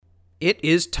It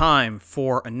is time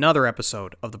for another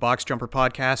episode of the Box Jumper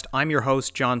Podcast. I'm your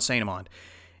host, John Sainamond.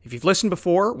 If you've listened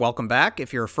before, welcome back.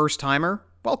 If you're a first-timer,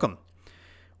 welcome.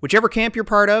 Whichever camp you're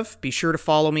part of, be sure to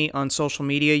follow me on social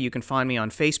media. You can find me on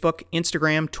Facebook,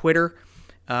 Instagram, Twitter,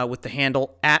 with the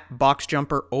handle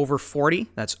 @BoxJumperOver40.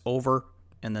 That's over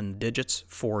and then the digits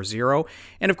 40.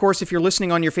 And of course, if you're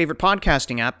listening on your favorite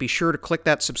podcasting app, be sure to click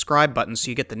that subscribe button so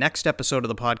you get the next episode of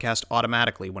the podcast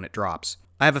automatically when it drops.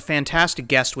 I have a fantastic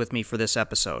guest with me for this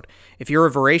episode. If you're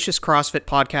a voracious CrossFit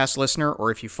podcast listener, or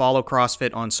if you follow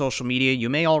CrossFit on social media, you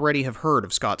may already have heard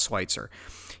of Scott Switzer.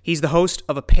 He's the host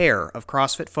of a pair of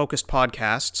CrossFit-focused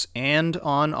podcasts, and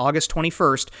on August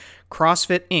 21st,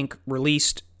 CrossFit Inc.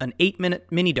 released an 8-minute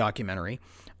mini-documentary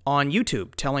on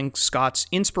YouTube telling Scott's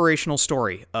inspirational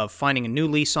story of finding a new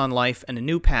lease on life and a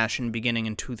new passion beginning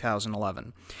in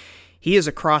 2011. He is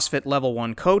a CrossFit Level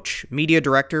 1 coach, media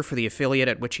director for the affiliate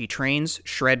at which he trains,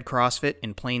 Shred CrossFit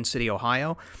in Plain City,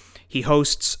 Ohio. He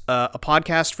hosts a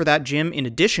podcast for that gym in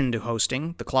addition to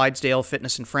hosting the Clydesdale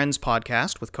Fitness and Friends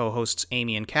podcast with co-hosts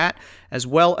Amy and Kat, as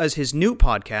well as his new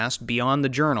podcast, Beyond the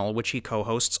Journal, which he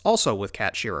co-hosts also with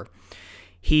Kat Shearer.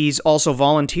 He's also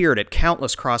volunteered at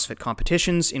countless CrossFit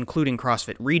competitions, including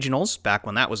CrossFit Regionals, back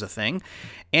when that was a thing,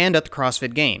 and at the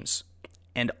CrossFit Games.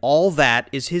 And all that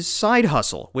is his side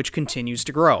hustle, which continues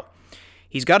to grow.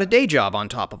 He's got a day job on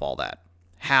top of all that.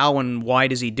 How and why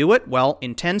does he do it? Well,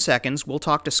 in 10 seconds, we'll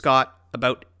talk to Scott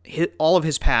about all of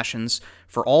his passions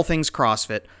for all things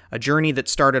CrossFit, a journey that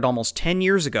started almost 10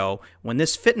 years ago when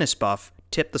this fitness buff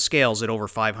tipped the scales at over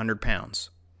 500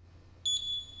 pounds.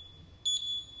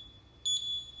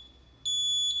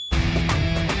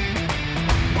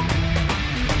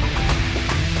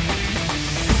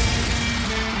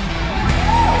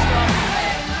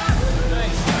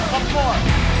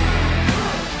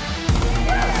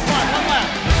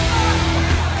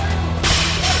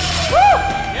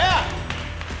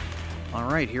 All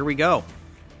right, here we go.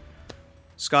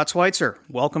 Scott Switzer,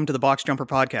 welcome to the Box Jumper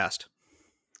Podcast.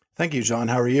 Thank you, John.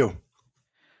 How are you?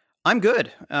 I'm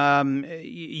good.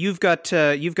 You've got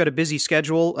a busy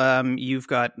schedule. You've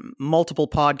got multiple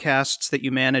podcasts that you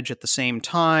manage at the same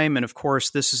time, and of course,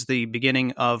 this is the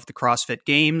beginning of the CrossFit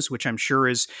Games, which I'm sure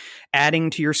is adding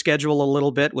to your schedule a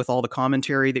little bit with all the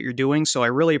commentary that you're doing. So I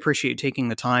really appreciate you taking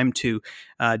the time to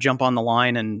jump on the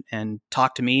line and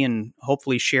talk to me, and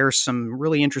hopefully share some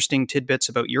really interesting tidbits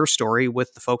about your story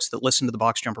with the folks that listen to the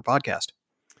Box Jumper Podcast.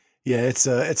 Yeah, it's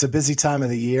a busy time of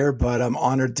the year, but I'm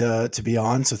honored to be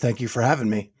on. So thank you for having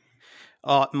me.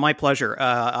 My pleasure.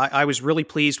 I was really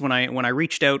pleased when I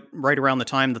reached out right around the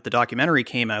time that the documentary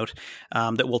came out,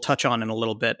 that we'll touch on in a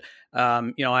little bit.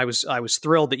 I was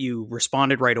thrilled that you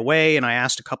responded right away, and I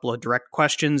asked a couple of direct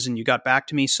questions, and you got back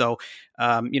to me. So,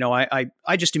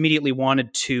 I just immediately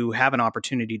wanted to have an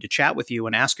opportunity to chat with you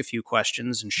and ask a few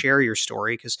questions and share your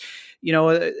story, because,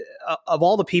 of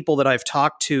all the people that I've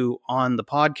talked to on the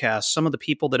podcast, some of the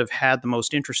people that have had the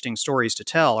most interesting stories to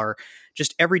tell are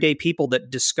just everyday people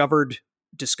that discovered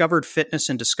fitness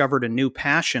and discovered a new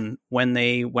passion when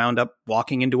they wound up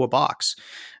walking into a box.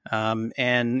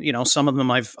 And some of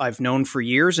them I've known for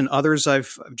years, and others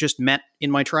I've just met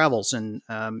in my travels. And,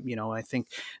 I think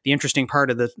the interesting part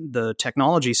of the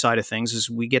technology side of things is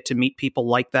we get to meet people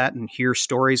like that and hear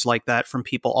stories like that from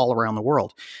people all around the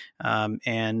world.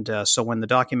 So when the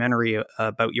documentary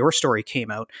about your story came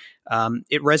out,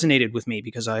 it resonated with me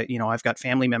because I've got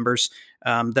family members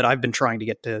that I've been trying to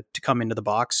get to come into the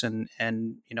box, and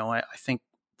I think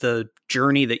the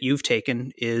journey that you've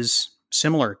taken is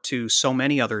similar to so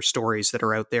many other stories that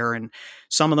are out there, and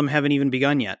some of them haven't even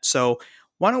begun yet. So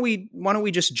why don't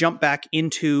we just jump back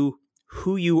into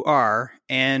who you are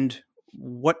and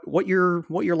what your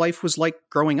life was like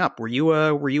growing up? Were you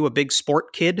a big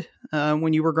sport kid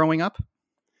when you were growing up?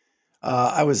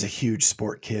 I was a huge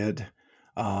sport kid.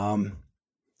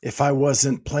 If I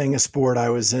wasn't playing a sport,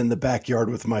 I was in the backyard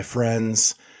with my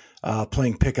friends,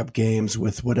 playing pickup games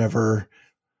with whatever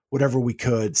we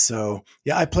could. So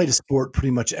yeah, I played a sport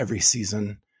pretty much every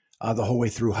season, the whole way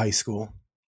through high school.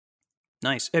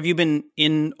 Nice. Have you been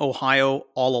in Ohio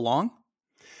all along?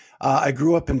 I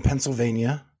grew up in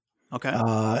Pennsylvania. Okay.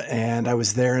 And I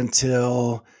was there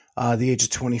until the age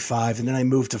of 25. And then I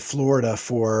moved to Florida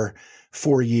for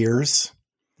 4 years.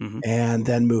 Mm-hmm. And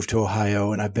then moved to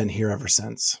Ohio, and I've been here ever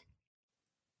since.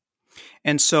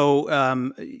 And so,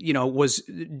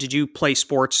 did you play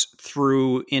sports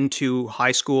through into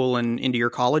high school and into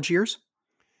your college years?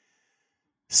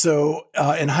 So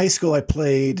in high school, I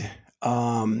played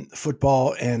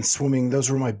football and swimming. Those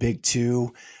were my big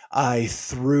two. I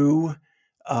threw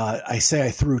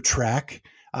track.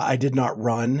 I did not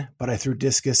run, but I threw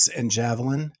discus and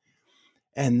javelin.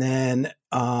 And then,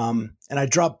 and I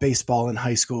dropped baseball in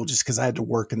high school just because I had to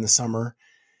work in the summer.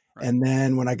 Right. And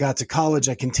then when I got to college,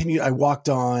 I walked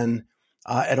on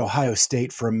at Ohio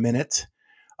State for a minute,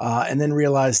 and then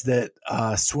realized that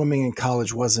swimming in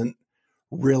college wasn't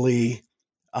really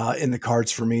in the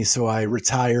cards for me. So I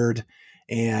retired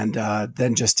and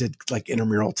then just did like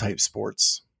intramural type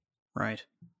sports. Right.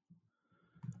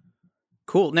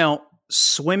 Cool. Now,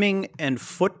 swimming and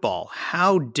football,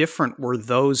 how different were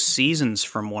those seasons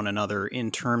from one another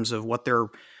in terms of what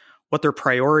their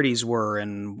priorities were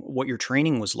and what your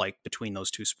training was like between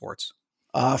those two sports?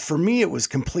 For me, it was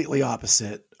completely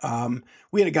opposite.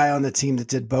 We had a guy on the team that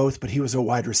did both, but he was a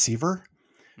wide receiver.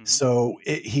 Mm-hmm. So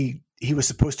he was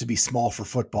supposed to be small for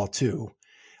football too,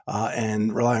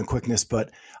 and rely on quickness.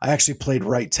 But I actually played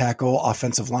right tackle,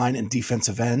 offensive line, and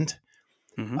defensive end,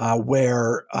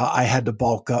 where I had to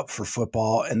bulk up for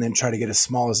football and then try to get as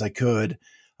small as I could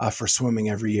for swimming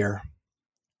every year.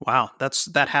 Wow,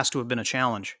 that has to have been a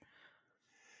challenge.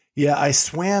 Yeah, I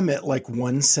swam at like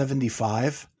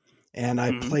 175, and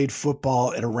I played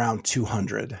football at around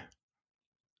 200.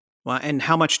 Well, and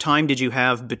how much time did you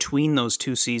have between those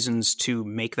two seasons to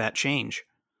make that change?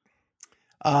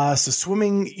 So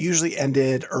swimming usually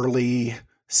ended early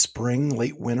spring,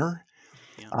 late winter.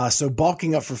 Yeah. So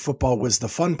bulking up for football was the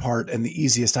fun part and the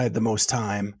easiest. I had the most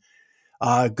time.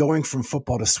 Going from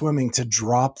football to swimming to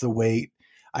drop the weight,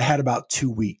 I had about 2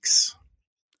 weeks.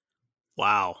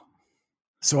 Wow.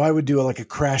 So I would do like a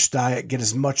crash diet, get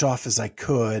as much off as I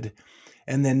could.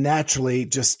 And then naturally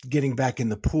just getting back in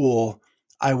the pool,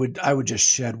 I would just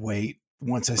shed weight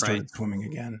once I started swimming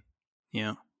again.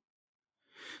 Yeah.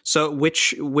 So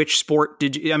which sport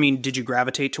did you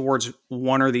gravitate towards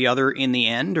one or the other in the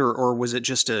end, or was it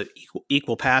just a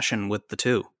equal passion with the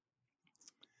two?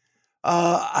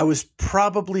 I was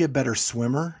probably a better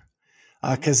swimmer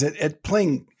because at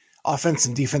playing offense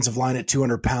and defensive line at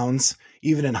 200 pounds,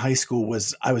 even in high school,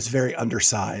 I was very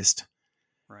undersized.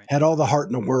 Right. Had all the heart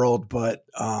in the world, but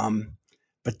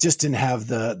just didn't have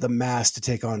the mass to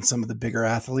take on some of the bigger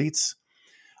athletes.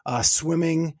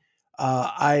 Swimming,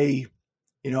 I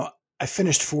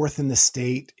finished fourth in the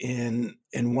state in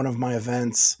one of my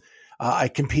events. I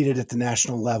competed at the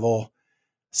national level,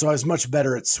 so I was much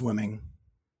better at swimming.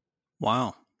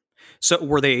 Wow. So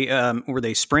were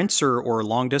they sprints or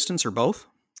long distance or both?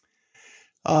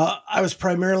 I was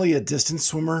primarily a distance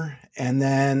swimmer, and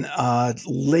then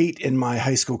late in my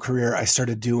high school career, I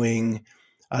started doing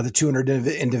the 200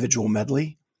 individual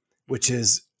medley, which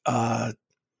is 2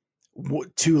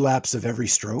 laps of every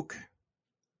stroke.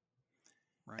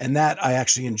 Right. And that I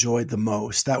actually enjoyed the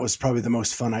most. That was probably the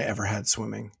most fun I ever had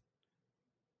swimming.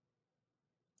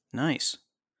 Nice.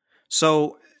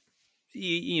 So,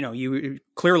 you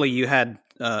clearly you had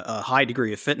a high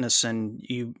degree of fitness, and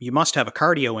you must have a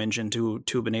cardio engine to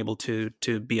have been able to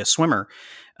be a swimmer.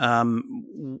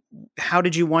 How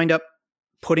did you wind up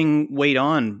putting weight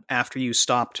on after you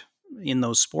stopped in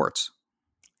those sports?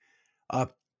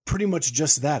 Pretty much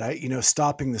just that.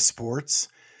 Stopping the sports.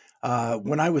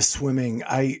 When I was swimming,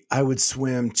 I would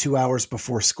swim 2 hours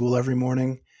before school every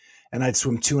morning, and I'd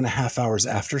swim 2.5 hours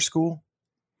after school.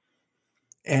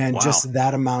 And wow. Just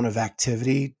that amount of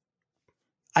activity,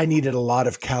 I needed a lot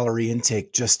of calorie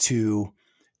intake just to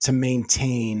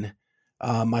maintain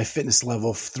my fitness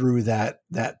level through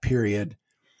that period.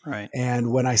 Right.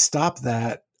 And when I stopped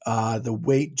that, the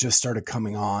weight just started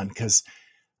coming on because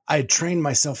I had trained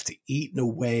myself to eat in a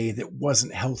way that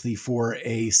wasn't healthy for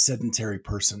a sedentary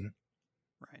person.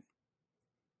 Right.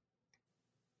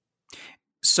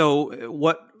 So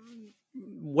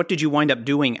what did you wind up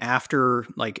doing after,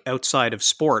 like, outside of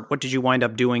sport? What did you wind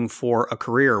up doing for a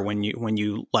career when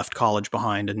you left college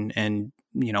behind, and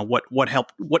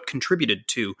what contributed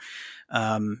to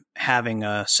having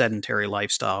a sedentary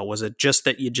lifestyle? Was it just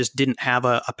that you just didn't have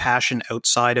a passion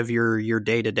outside of your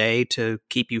day-to-day to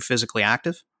keep you physically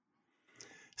active?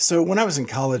 So when I was in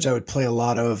college, I would play a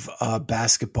lot of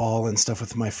basketball and stuff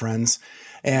with my friends,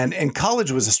 and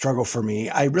college was a struggle for me.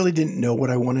 I really didn't know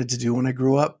what I wanted to do when I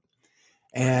grew up.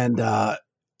 And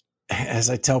as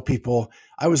I tell people,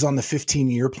 I was on the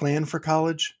 15-year plan for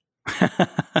college.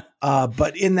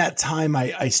 But in that time,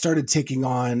 I started taking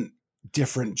on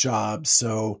different jobs.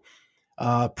 So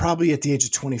probably at the age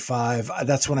of 25,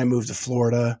 that's when I moved to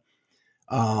Florida.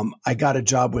 I got a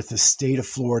job with the state of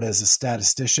Florida as a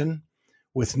statistician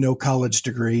with no college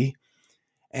degree,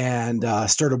 and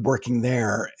started working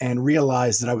there and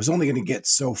realized that I was only going to get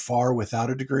so far without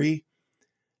a degree.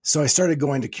 So I started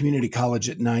going to community college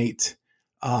at night.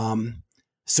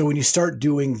 So when you start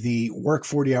doing the work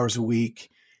 40 hours a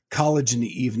week, college in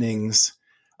the evenings,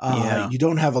 you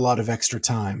don't have a lot of extra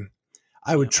time.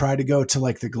 I would try to go to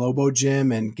like the Globo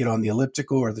gym and get on the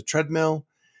elliptical or the treadmill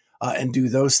and do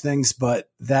those things. But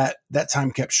that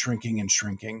time kept shrinking and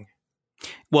shrinking.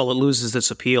 Well, it loses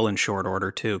its appeal in short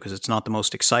order too, because it's not the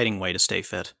most exciting way to stay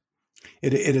fit.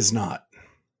 It is not.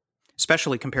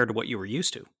 Especially compared to what you were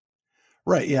used to.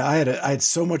 Right. Yeah. I had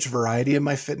so much variety in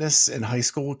my fitness in high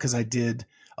school because I did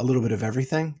a little bit of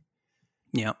everything.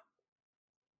 Yeah.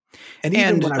 And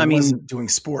even when I wasn't doing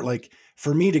sport, like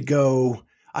for me to go,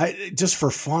 just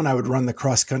for fun, I would run the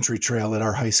cross country trail at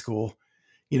our high school,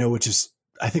 which is,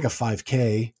 I think, a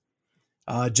 5K.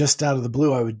 Just out of the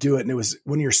blue, I would do it. And it was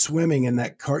when you're swimming and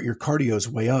your cardio is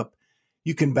way up,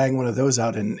 you can bang one of those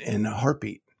out in a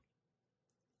heartbeat.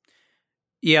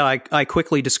 Yeah, I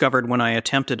quickly discovered when I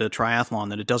attempted a triathlon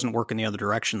that it doesn't work in the other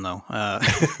direction, though. I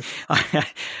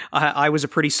was a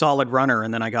pretty solid runner,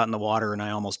 and then I got in the water and I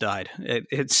almost died.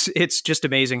 It's just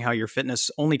amazing how your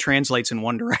fitness only translates in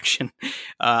one direction.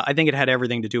 I think it had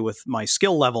everything to do with my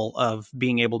skill level of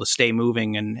being able to stay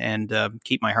moving and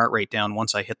keep my heart rate down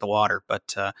once I hit the water.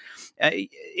 But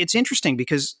it's interesting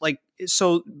because,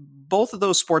 so both of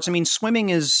those sports, I mean,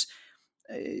 swimming is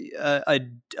a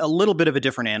little bit of a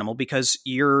different animal because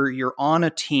you're on a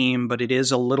team, but it is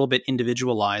a little bit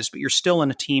individualized, but you're still in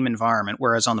a team environment.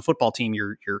 Whereas on the football team,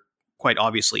 you're quite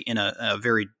obviously in a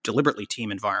very deliberately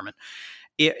team environment.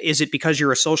 Is it because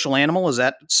you're a social animal? Is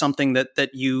that something that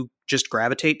you just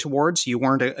gravitate towards? You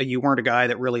weren't a guy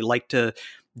that really liked to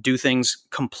do things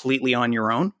completely on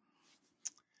your own?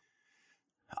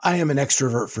 I am an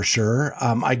extrovert for sure.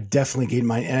 I definitely gain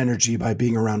my energy by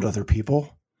being around other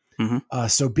people. Mm-hmm.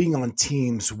 So being on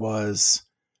teams was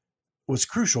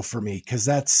crucial for me because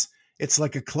it's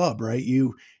like a club, right?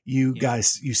 You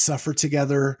guys, you suffer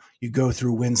together, you go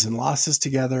through wins and losses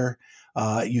together,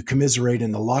 you commiserate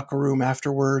in the locker room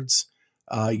afterwards,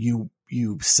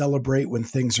 you celebrate when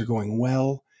things are going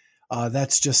well.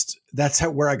 That's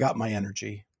where I got my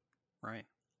energy. Right.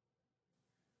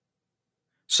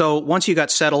 So once you got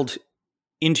settled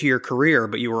into your career,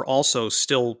 but you were also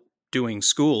still doing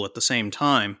school at the same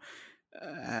time.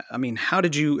 I mean, how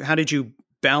did you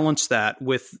balance that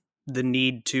with the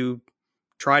need to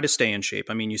try to stay in shape?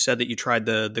 I mean, you said that you tried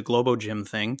the Globo gym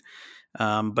thing,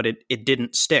 but it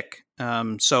didn't stick.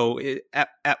 So at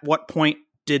what point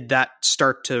did that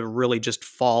start to really just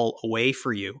fall away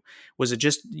for you? Was it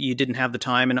just you didn't have the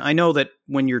time? And I know that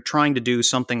when you're trying to do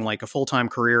something like a full-time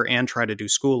career and try to do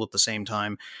school at the same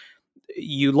time,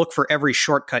 you look for every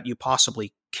shortcut you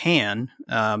possibly can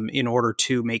in order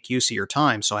to make use of your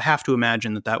time. So I have to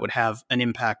imagine that would have an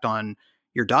impact on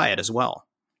your diet as well.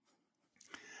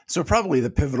 So probably the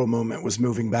pivotal moment was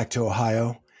moving back to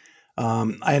Ohio.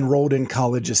 I enrolled in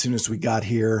college as soon as we got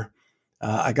here.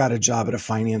 I got a job at a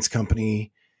finance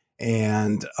company,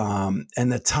 and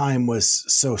the time was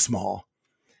so small.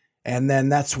 And then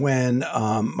that's when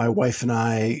my wife and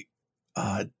I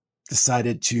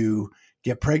decided to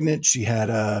get pregnant.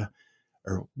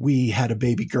 We had a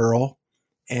baby girl.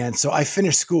 And so I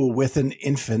finished school with an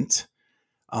infant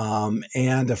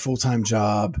and a full-time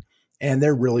job. And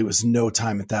there really was no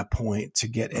time at that point to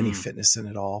get any fitness in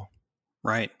at all.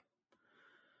 Right.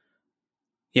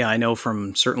 Yeah, I know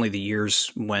from certainly the years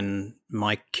when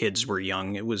my kids were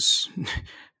young,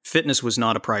 fitness was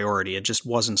not a priority. It just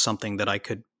wasn't something that I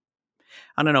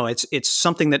don't know. It's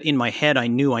something that in my head I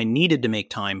knew I needed to make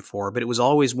time for, but it was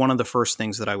always one of the first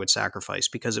things that I would sacrifice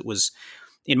because it was,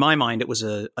 in my mind, it was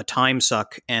a time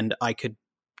suck and I could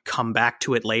come back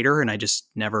to it later, and I just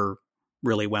never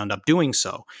really wound up doing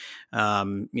so.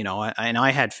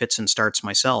 I had fits and starts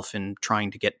myself in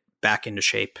trying to get back into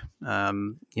shape,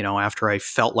 after I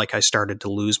felt like I started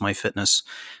to lose my fitness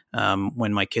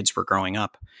when my kids were growing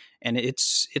up. And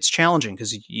it's challenging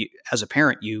because as a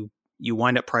parent, you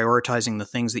wind up prioritizing the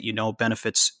things that you know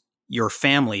benefits your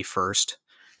family first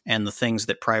and the things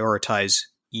that prioritize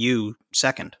you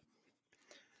second.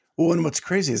 Well, and what's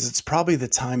crazy is it's probably the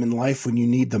time in life when you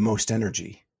need the most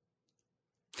energy.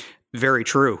 Very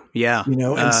true. Yeah.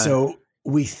 And so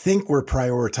we think we're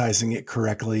prioritizing it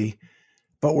correctly,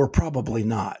 but we're probably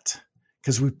not,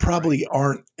 because we probably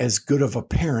aren't as good of a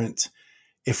parent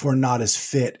if we're not as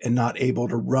fit and not able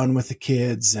to run with the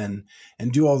kids and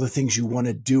do all the things you want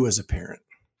to do as a parent.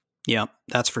 Yeah,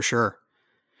 that's for sure.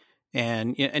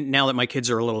 And now that my kids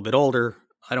are a little bit older,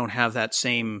 I don't have that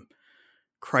same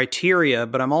criteria,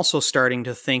 but I'm also starting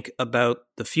to think about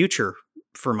the future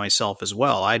for myself as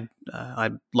well. I'd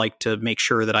like to make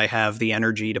sure that I have the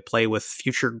energy to play with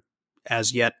future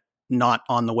as yet not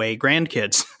on the way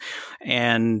grandkids.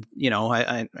 And,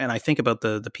 I think about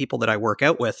the people that I work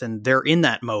out with, and they're in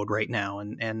that mode right now.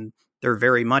 And they're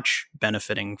very much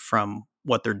benefiting from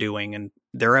what they're doing, and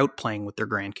they're out playing with their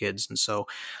grandkids. And so,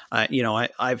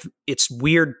 it's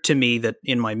weird to me that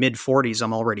in my mid 40s,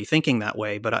 I'm already thinking that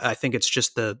way, but I think it's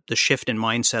just the shift in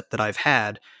mindset that I've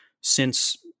had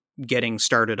since getting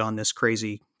started on this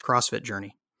crazy CrossFit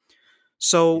journey.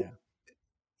 So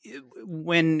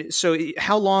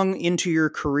how long into your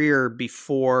career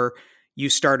before you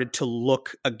started to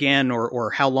look again,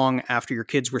 or how long after your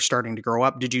kids were starting to grow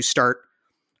up, did you start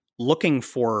looking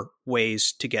for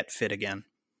ways to get fit again?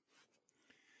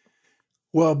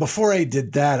 Well, before I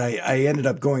did that, I ended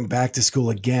up going back to school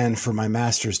again for my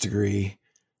master's degree.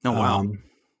 Oh, wow.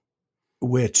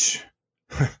 Which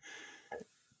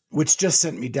just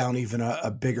sent me down even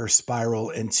a bigger spiral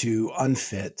into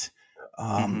unfit.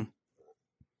 And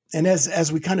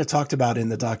as we kind of talked about in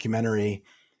the documentary,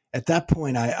 at that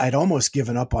point, I'd almost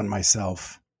given up on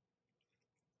myself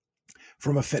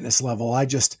from a fitness level. I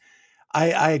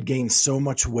had gained so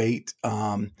much weight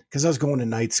because I was going to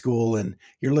night school, and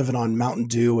you're living on Mountain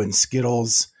Dew and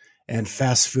Skittles and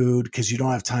fast food because you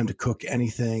don't have time to cook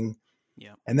anything.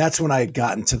 Yeah. And that's when I had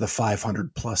gotten to the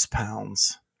 500 plus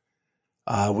pounds.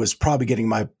 Was probably getting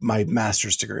my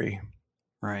master's degree.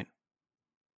 Right.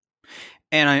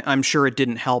 And I'm sure it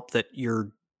didn't help that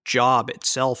your job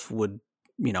itself would,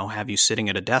 have you sitting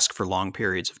at a desk for long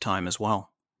periods of time as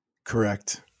well.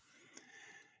 Correct.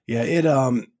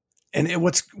 Yeah.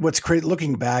 What's great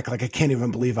looking back, like I can't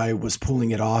even believe I was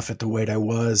pulling it off at the weight I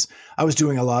was. I was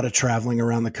doing a lot of traveling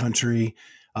around the country.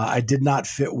 I did not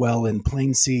fit well in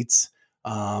plane seats.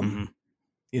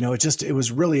 It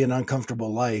was really an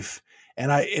uncomfortable life. And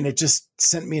it just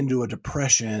sent me into a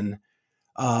depression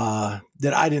that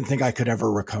I didn't think I could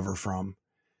ever recover from.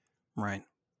 Right.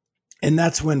 And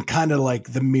that's when kind of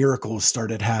like the miracles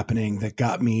started happening that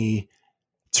got me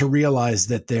to realize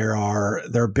that there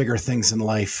are bigger things in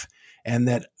life, and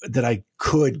that I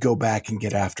could go back and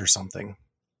get after something.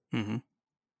 Mm-hmm.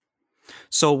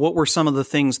 So what were some of the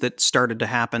things that started to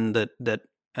happen that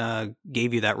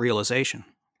gave you that realization?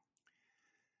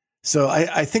 So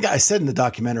I think I said in the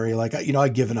documentary, like,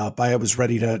 I'd given up. I was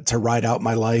ready to ride out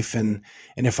my life. And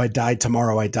if I died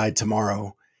tomorrow, I died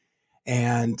tomorrow.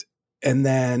 And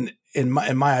then in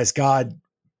my eyes, God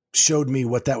showed me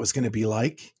what that was going to be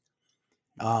like.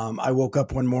 I woke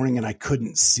up one morning and I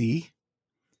couldn't see.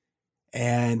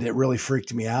 And it really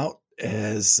freaked me out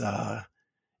as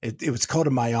it was called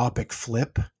a myopic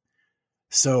flip.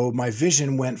 So my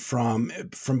vision went from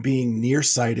being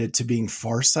nearsighted to being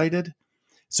farsighted.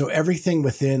 So everything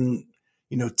within,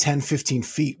 10, 15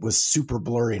 feet was super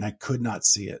blurry and I could not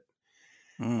see it.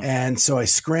 And so I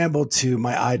scrambled to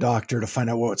my eye doctor to find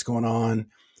out what's going on.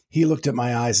 He looked at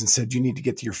my eyes and said, "You need to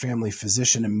get to your family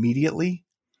physician immediately."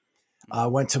 I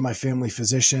went to my family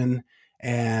physician,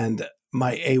 and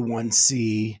my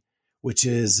A1C, which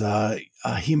is a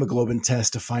hemoglobin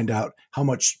test to find out how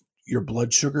much your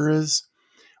blood sugar is,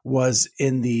 was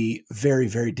in the very,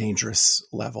 very dangerous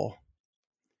level.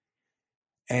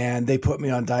 And they put me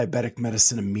on diabetic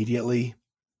medicine immediately.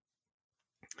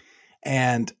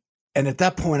 And at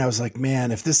that point I was like,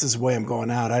 man, if this is the way I'm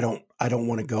going out, I don't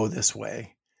want to go this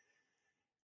way.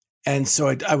 And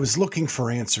so I was looking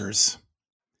for answers.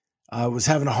 I was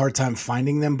having a hard time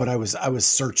finding them, but I was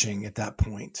searching at that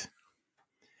point.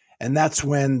 And that's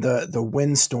when the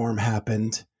windstorm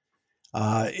happened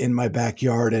in my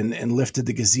backyard and lifted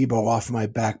the gazebo off my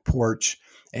back porch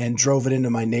and drove it into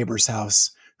my neighbor's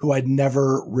house, who I'd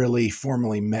never really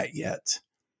formally met yet.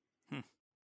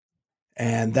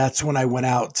 And that's when I went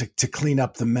out to clean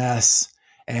up the mess,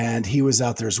 and he was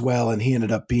out there as well, and he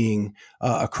ended up being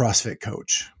a CrossFit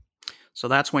coach. So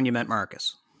that's when you met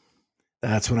Marcus.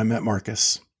 That's when I met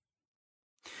Marcus.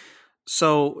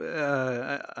 So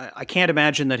I can't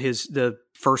imagine that the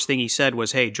first thing he said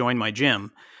was, "Hey, join my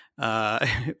gym."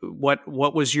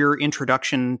 What was your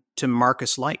introduction to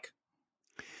Marcus like?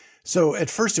 So at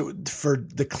first, for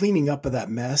the cleaning up of that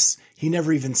mess, he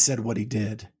never even said what he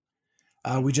did.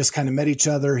 We just kind of met each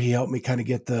other. He helped me kind of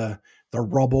get the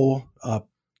rubble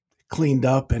cleaned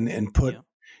up and put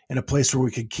in a place where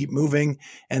we could keep moving.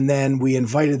 And then we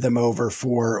invited them over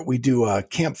we do a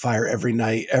campfire every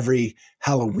night, every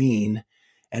Halloween,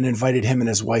 and invited him and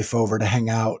his wife over to hang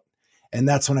out. And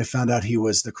that's when I found out he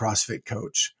was the CrossFit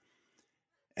coach.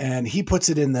 And he puts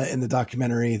it in the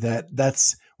documentary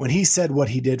that's when he said what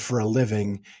he did for a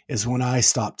living is when I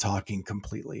stopped talking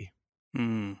completely.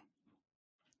 And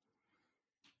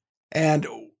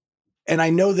I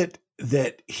know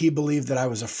that he believed that I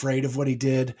was afraid of what he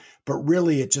did, but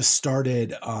really it just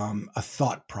started a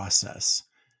thought process,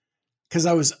 because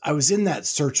I was in that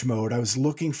search mode. I was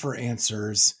looking for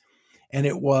answers, and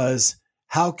it was,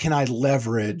 how can I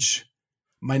leverage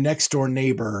my next door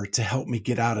neighbor to help me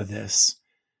get out of this.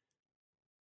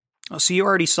 Oh, so you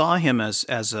already saw him as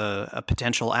a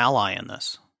potential ally in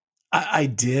this. I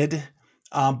did,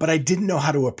 but I didn't know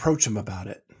how to approach him about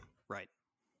it. Right.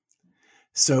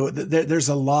 So there's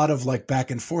a lot of like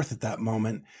back and forth at that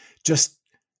moment. Just,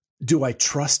 do I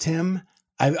trust him?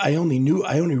 I only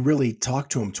really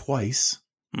talked to him twice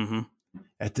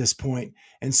at this point.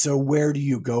 And so where do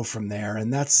you go from there?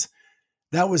 And that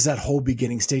was that whole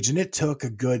beginning stage. And it took a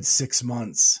good 6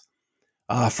 months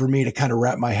for me to kind of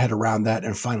wrap my head around that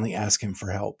and finally ask him for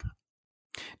help.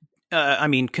 I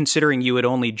mean, considering you had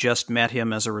only just met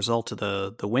him as a result of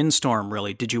the windstorm,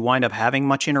 really, did you wind up having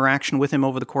much interaction with him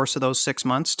over the course of those 6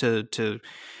 months to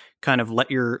kind of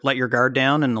let your guard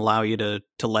down and allow you to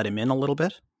let him in a little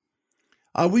bit?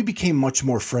 We became much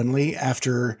more friendly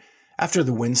after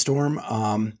the windstorm.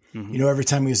 Every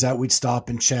time he was out, we'd stop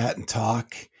and chat and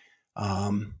talk.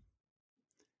 I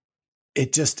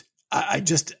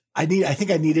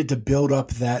think I needed to build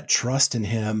up that trust in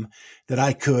him that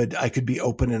I could be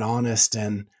open and honest.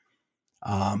 And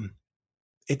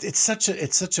it's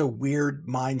such a weird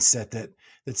mindset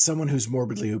that someone who's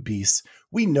morbidly obese,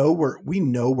 we know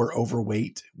we're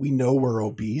overweight, we know we're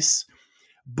obese,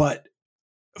 but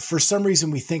for some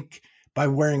reason we think by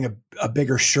wearing a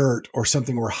bigger shirt or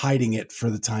something, we're hiding it for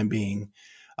the time being.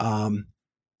 And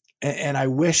I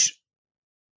wish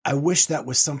that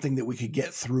was something that we could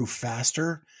get through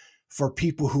faster for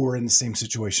people who were in the same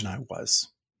situation I was.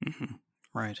 Mm-hmm.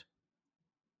 Right.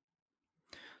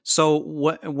 So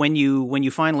when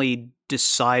you finally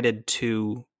decided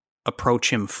to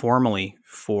approach him formally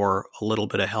for a little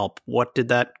bit of help, what did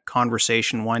that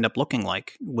conversation wind up looking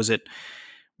like?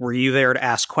 Were you there to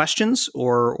ask questions,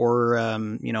 or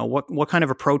what kind of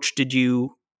approach did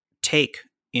you take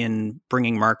in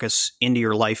bringing Marcus into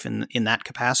your life in that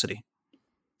capacity?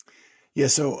 Yeah,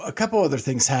 so a couple other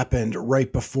things happened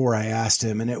right before I asked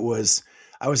him, and I was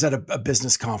at a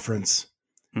business conference.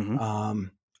 Mm-hmm.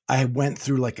 I went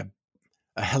through like a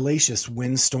hellacious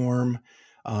windstorm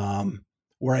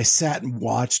where I sat and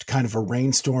watched kind of a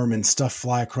rainstorm and stuff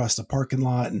fly across the parking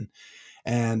lot,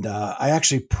 and I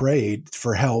actually prayed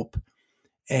for help.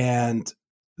 And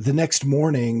the next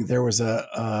morning, there was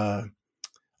a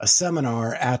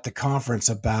seminar at the conference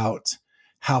about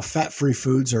how fat-free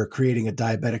foods are creating a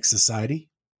diabetic society.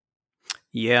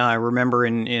 Yeah, I remember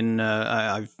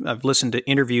I've listened to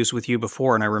interviews with you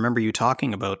before, and I remember you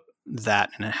talking about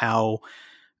that and how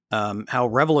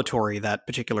revelatory that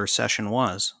particular session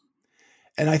was.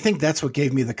 And I think that's what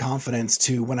gave me the confidence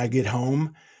to, when I get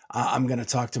home, I'm going to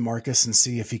talk to Marcus and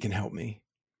see if he can help me.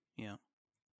 Yeah.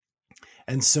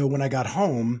 And so when I got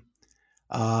home,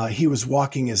 he was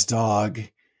walking his dog.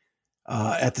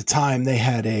 At the time, they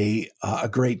had a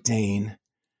Great Dane,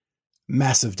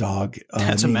 massive dog.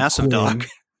 That's a massive dog.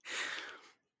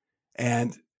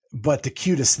 But the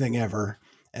cutest thing ever.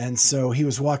 And so he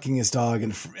was walking his dog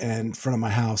in front of my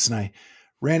house, and I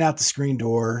ran out the screen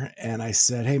door and I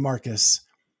said, "Hey, Marcus,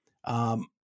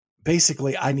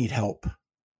 basically I need help.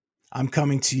 I'm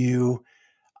coming to you.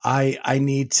 I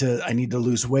need to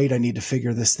lose weight. I need to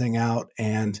figure this thing out.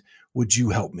 And would you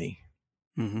help me?"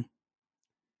 Mm-hmm.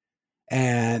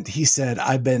 And he said,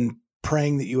 "I've been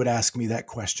praying that you would ask me that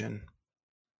question."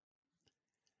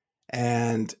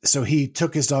 And so he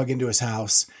took his dog into his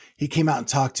house. He came out and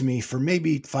talked to me for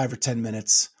maybe 5 or 10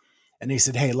 minutes. And he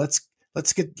said, "Hey, let's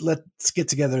get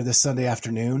together this Sunday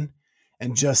afternoon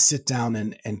and just sit down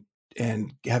and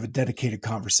have a dedicated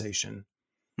conversation."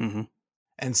 Mm-hmm.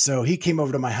 And so he came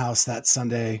over to my house that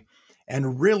Sunday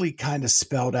and really kind of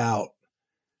spelled out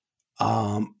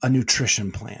a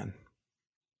nutrition plan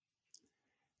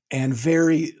and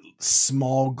very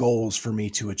small goals for me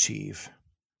to achieve.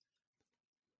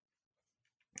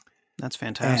 That's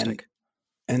fantastic.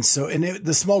 And so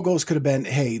the small goals could have been,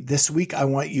 "Hey, this week I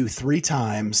want you 3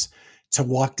 times to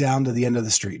walk down to the end of the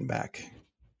street and back."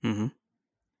 Mm-hmm.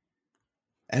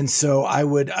 And so I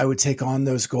would take on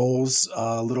those goals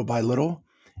little by little,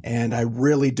 and I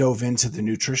really dove into the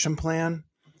nutrition plan.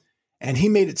 And he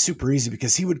made it super easy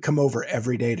because he would come over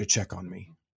every day to check on me.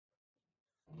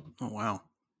 Oh, wow.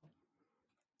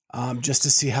 Just to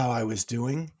see how I was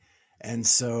doing. And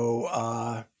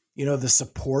so, the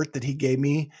support that he gave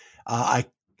me, I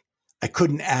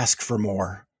couldn't ask for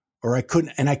more, or I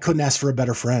couldn't ask for a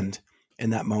better friend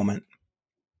in that moment.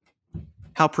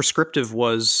 How prescriptive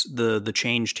was the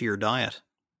change to your diet?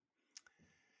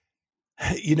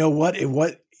 You know what?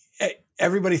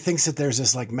 Everybody thinks that there's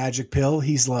this like magic pill.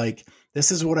 He's like,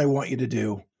 "This is what I want you to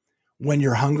do. When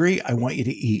you're hungry, I want you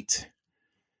to eat.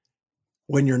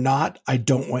 When you're not, I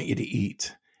don't want you to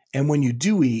eat. And when you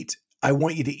do eat, I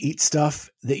want you to eat stuff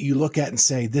that you look at and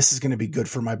say, this is going to be good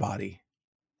for my body.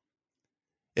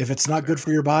 If it's not good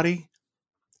for your body,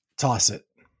 toss it.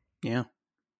 Yeah.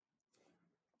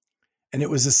 And it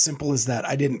was as simple as that.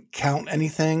 I didn't count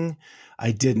anything.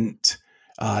 I didn't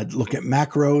look at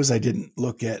macros. I didn't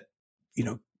look at,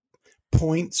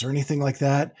 points or anything like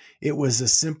that. It was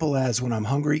as simple as, when I'm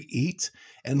hungry, eat,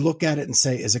 and look at it and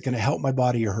say, is it going to help my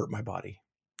body or hurt my body?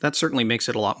 That certainly makes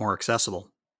it a lot more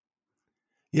accessible.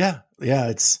 Yeah. Yeah.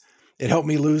 It helped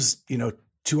me lose,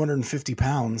 250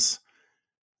 pounds.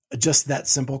 Just that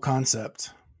simple concept.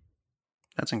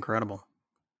 That's incredible.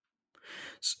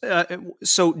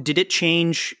 So did it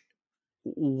change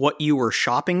what you were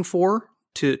shopping for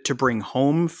to bring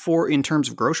home for in terms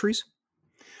of groceries?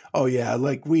 Oh yeah,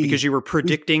 because you were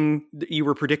predicting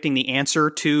the answer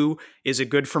to, is it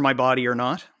good for my body or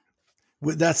not?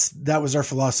 That was our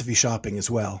philosophy shopping as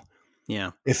well.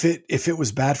 Yeah. If it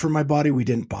was bad for my body, we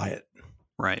didn't buy it.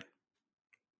 Right.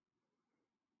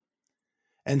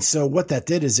 And so what that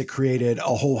did is it created a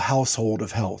whole household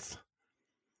of health.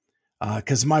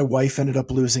 Because my wife ended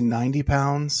up losing 90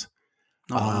 pounds.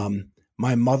 Oh, wow.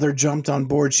 My mother jumped on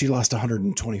board. She lost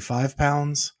 125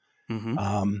 pounds.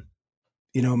 Mm-hmm.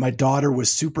 My daughter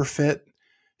was super fit.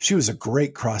 She was a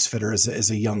great CrossFitter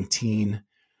as a young teen.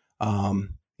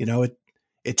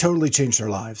 It totally changed our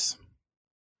lives.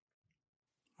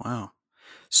 Wow.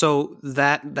 So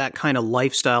that kind of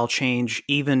lifestyle change,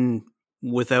 even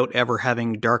without ever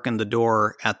having darkened the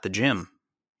door at the gym.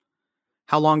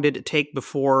 How long did it take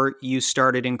before you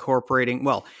started incorporating?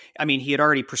 Well, I mean, he had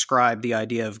already prescribed the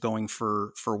idea of going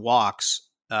for walks.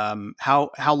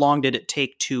 How long did it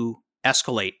take to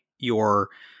escalate your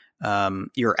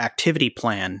activity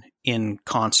plan in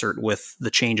concert with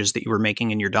the changes that you were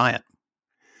making in your diet?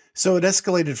 So it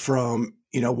escalated from,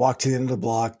 walk to the end of the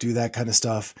block, do that kind of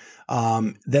stuff.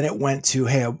 Then it went to,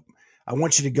 hey, I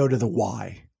want you to go to the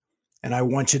Y. And I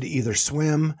want you to either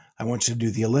swim, I want you to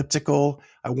do the elliptical,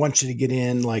 I want you to get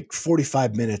in like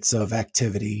 45 minutes of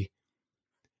activity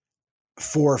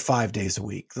 4 or 5 days a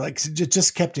week. Like, it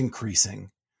just kept increasing.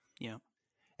 Yeah.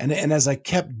 And as I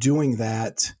kept doing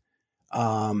that,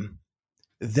 then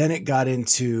it got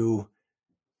into,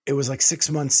 it was like 6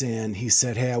 months in, he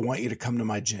said, hey, I want you to come to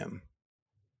my gym.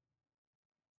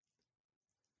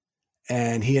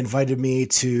 And he invited me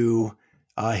to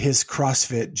his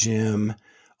CrossFit gym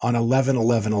on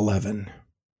 11/11/11,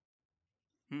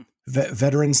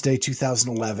 Veterans Day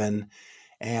 2011.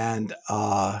 And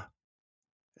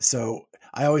so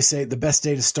I always say the best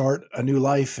day to start a new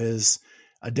life is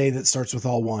a day that starts with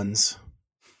all ones.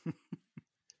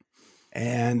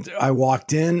 And I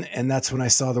walked in, and that's when I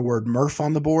saw the word Murph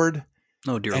on the board.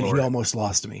 Oh, dear and Lord. He almost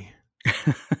lost me.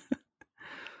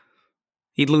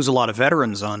 He'd lose a lot of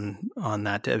veterans on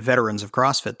that veterans of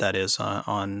CrossFit, that is,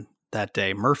 on that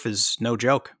day. Murph is no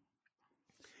joke.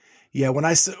 Yeah, when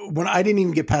I didn't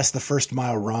even get past the first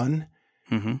mile run,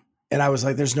 mm-hmm. and I was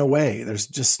like, "There's no way. There's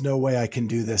just no way I can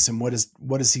do this." And what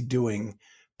is he doing,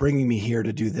 bringing me here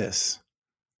to do this?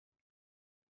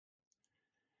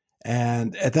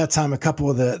 And at that time, a couple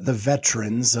of the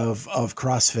veterans of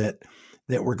CrossFit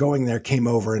that were going there came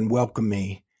over and welcomed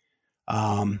me,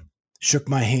 shook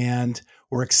my hand,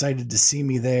 were excited to see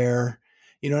me there.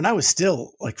 And I was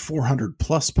still like 400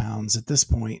 plus pounds at this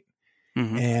point.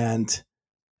 Mm-hmm. And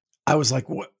I was like,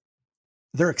 what?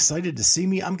 They're excited to see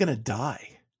me? I'm going to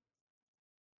die.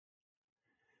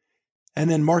 And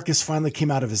then Marcus finally came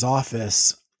out of his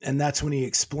office, and that's when he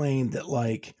explained that,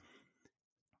 like,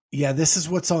 yeah, this is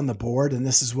what's on the board, and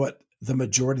this is what the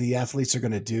majority of the athletes are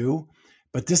going to do,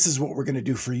 but this is what we're going to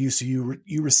do for you. So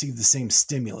you receive the same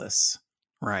stimulus.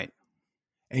 Right.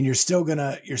 And you're still going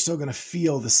to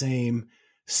feel the same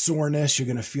soreness. You're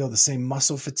going to feel the same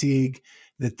muscle fatigue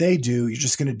that they do. You're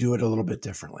just going to do it a little bit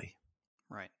differently.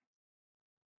 Right.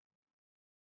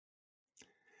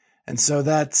 And so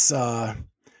that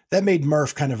made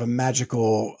Murph kind of a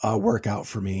magical workout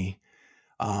for me.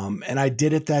 And I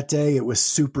did it that day. It was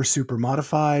super, super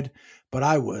modified, but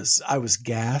I was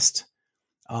gassed.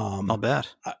 I'll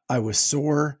bet. I was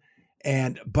sore,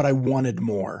 but I wanted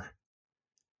more.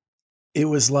 It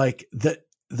was like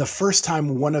the first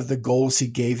time one of the goals he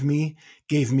gave me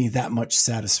that much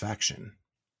satisfaction.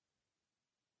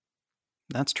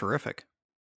 That's terrific.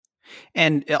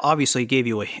 And it obviously gave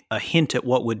you a hint at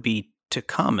what would be to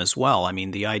come as well. I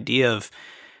mean, the idea of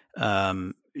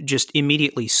just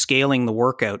immediately scaling the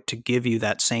workout to give you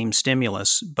that same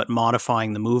stimulus, but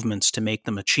modifying the movements to make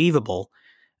them achievable.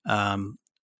 I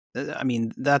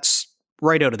mean, that's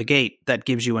right out of the gate. That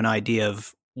gives you an idea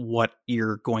of what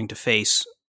you're going to face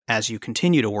as you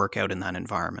continue to work out in that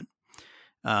environment.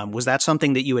 Was that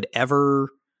something that you had ever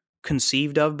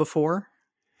conceived of before?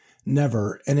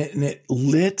 Never. And it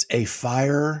lit a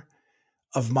fire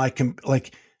of my,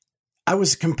 like, I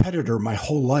was a competitor my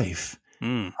whole life.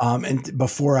 And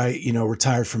before I,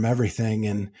 retired from everything,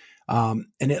 and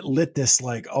it lit this,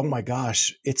 like, oh my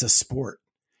gosh, it's a sport.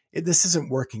 This isn't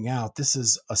working out. This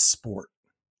is a sport.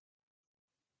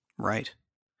 Right.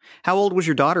 How old was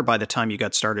your daughter by the time you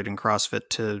got started in CrossFit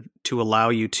to allow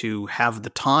you to have the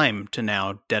time to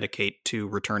now dedicate to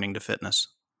returning to fitness?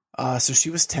 So she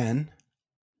was 10.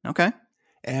 Okay.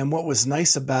 And what was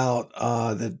nice about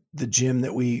the gym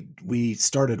that we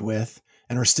started with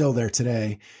and are still there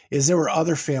today is there were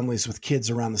other families with kids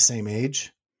around the same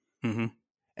age. Mm-hmm.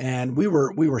 And we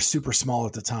were super small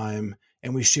at the time,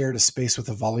 and we shared a space with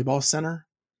a volleyball center.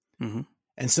 Mm-hmm.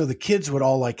 And so the kids would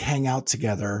all like hang out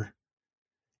together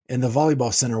in the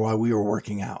volleyball center while we were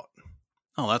working out.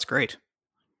 Oh, that's great.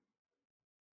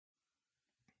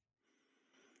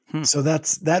 So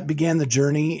that began the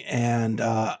journey, and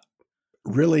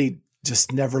really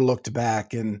just never looked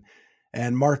back. And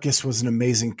Marcus was an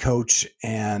amazing coach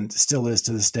and still is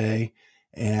to this day.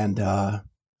 And I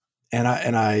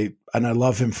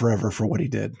love him forever for what he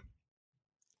did.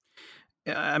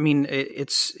 I mean,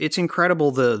 it's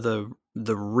incredible the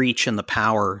reach and the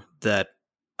power that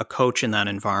a coach in that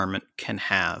environment can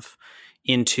have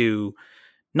into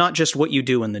not just what you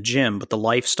do in the gym, but the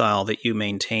lifestyle that you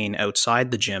maintain outside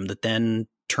the gym that then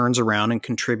turns around and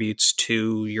contributes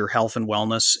to your health and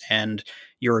wellness and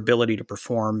your ability to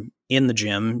perform in the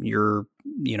gym, your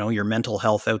mental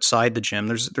health outside the gym.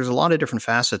 There's a lot of different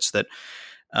facets that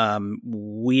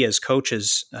we as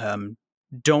coaches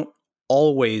don't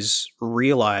always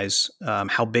realize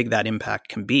how big that impact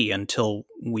can be until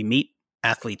we meet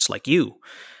athletes like you.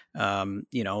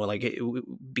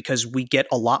 Because we get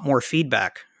a lot more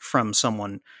feedback from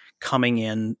someone coming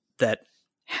in that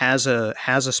has a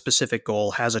specific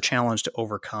goal, has a challenge to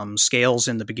overcome, scales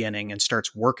in the beginning and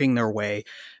starts working their way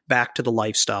back to the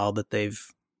lifestyle that they've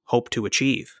hoped to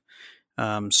achieve.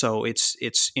 So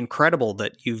it's incredible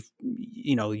that you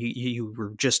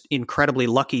were just incredibly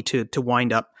lucky to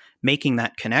wind up making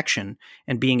that connection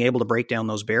and being able to break down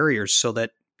those barriers so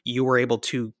that you were able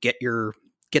to get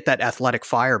that athletic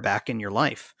fire back in your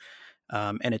life.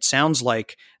 And it sounds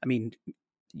like, I mean,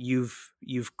 you've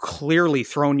clearly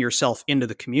thrown yourself into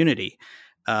the community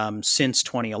since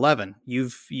 2011.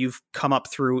 You've come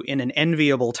up through in an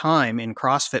enviable time in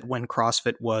CrossFit when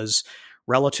CrossFit was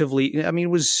relatively, I mean,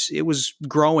 it was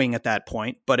growing at that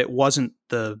point, but it wasn't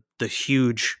the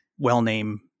huge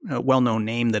well-known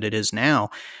name that it is now.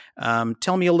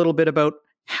 Tell me a little bit about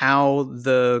how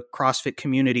the CrossFit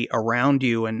community around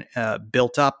you and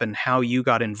built up and how you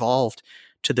got involved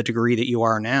to the degree that you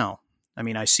are now. I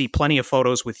mean, I see plenty of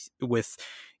photos with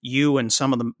you and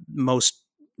some of the most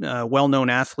well-known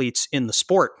athletes in the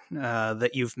sport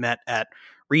that you've met at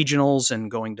regionals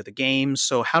and going to the games.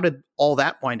 So how did all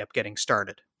that wind up getting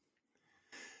started?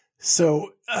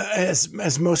 So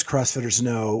as most CrossFitters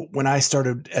know, when I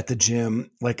started at the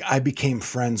gym, like I became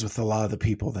friends with a lot of the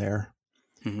people there.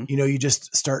 Mm-hmm. You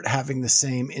just start having the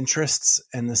same interests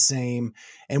and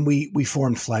we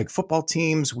formed flag football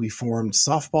teams. We formed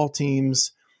softball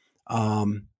teams.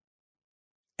 And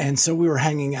so we were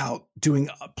hanging out,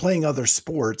 playing other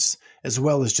sports as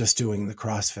well as just doing the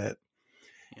CrossFit.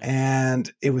 Yeah.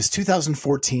 And it was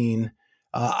 2014.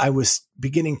 I was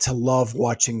beginning to love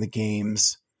watching the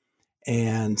games.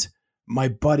 And my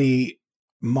buddy,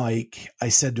 Mike, I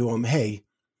said to him, hey,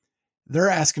 they're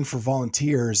asking for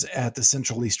volunteers at the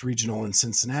Central East Regional in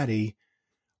Cincinnati.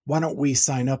 Why don't we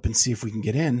sign up and see if we can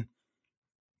get in?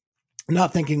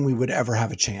 Not thinking we would ever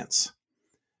have a chance.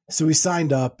 So we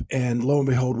signed up, and lo and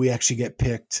behold, we actually get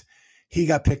picked. He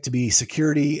got picked to be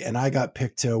security, and I got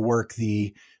picked to work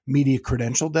the media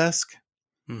credential desk.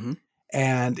 Mm-hmm.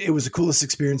 And it was the coolest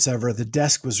experience ever. The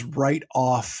desk was right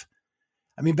off.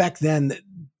 I mean, back then,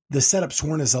 the setups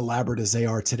weren't as elaborate as they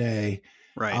are today.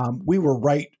 Right. We were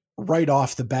right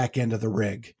off the back end of the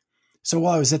rig. So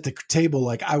while I was at the table,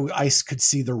 like I could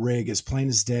see the rig as plain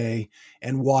as day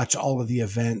and watch all of the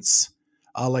events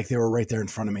like they were right there in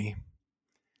front of me.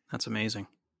 That's amazing.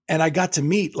 And I got to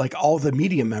meet like all the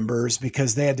media members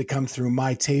because they had to come through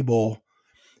my table.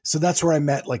 So that's where I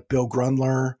met like Bill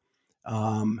Grundler.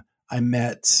 I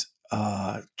met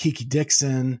Kiki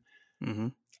Dixon, mm-hmm.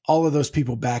 all of those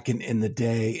people back in the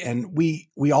day. And we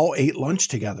all ate lunch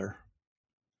together.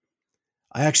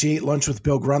 I actually ate lunch with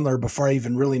Bill Grundler before I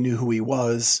even really knew who he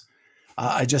was.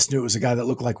 I just knew it was a guy that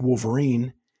looked like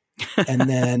Wolverine. And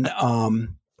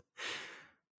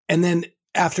then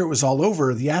after it was all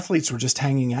over, the athletes were just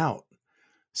hanging out.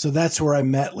 So that's where I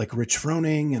met like Rich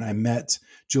Froning, and I met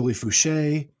Julie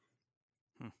Fouché.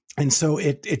 And so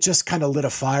it just kind of lit a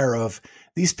fire of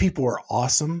these people are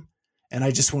awesome and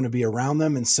I just want to be around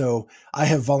them. And so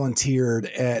I volunteered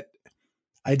at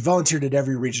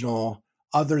every regional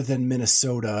other than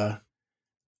Minnesota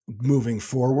moving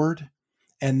forward.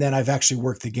 And then I've actually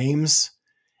worked the games,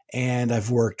 and I've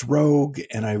worked Rogue,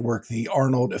 and I work the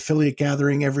Arnold affiliate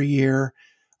gathering every year.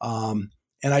 And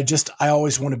I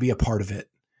always want to be a part of it.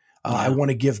 I want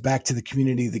to give back to the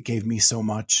community that gave me so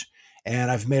much.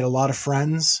 And I've made a lot of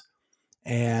friends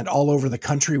and all over the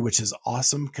country, which is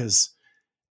awesome because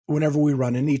whenever we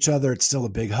run into each other, it's still a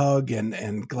big hug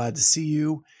and glad to see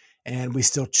you. And we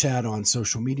still chat on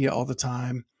social media all the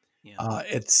time. Yeah.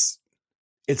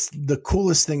 It's the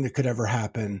coolest thing that could ever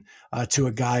happen to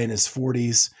a guy in his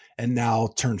 40s and now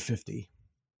turned 50.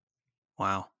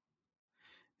 Wow.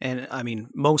 And I mean,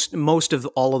 most of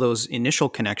all of those initial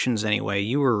connections anyway,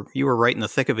 you were right in the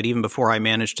thick of it even before I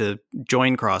managed to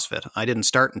join CrossFit. I didn't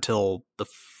start until the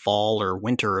fall or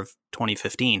winter of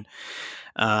 2015,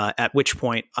 at which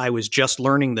point I was just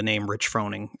learning the name Rich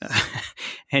Froning,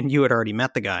 and you had already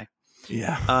met the guy.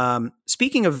 Yeah.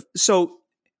 Speaking of, so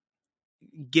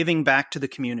giving back to the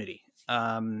community,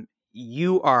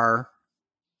 you are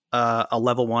a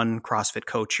level 1 CrossFit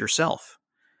coach yourself.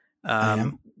 I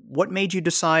am. What made you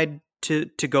decide to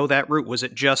go that route? Was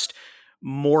it just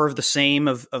more of the same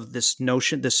of this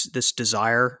notion, this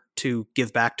desire to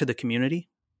give back to the community?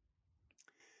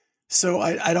 So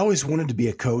I'd always wanted to be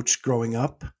a coach growing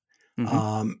up.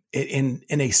 Mm-hmm.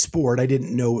 In a sport. I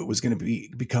didn't know it was going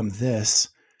to become this.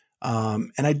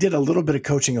 And I did a little bit of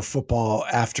coaching of football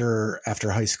after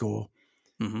high school.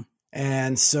 Mm-hmm.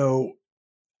 And so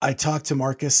I talked to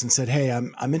Marcus and said, "Hey,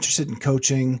 I'm interested in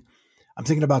coaching. I'm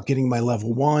thinking about getting my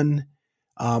level 1.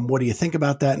 What do you think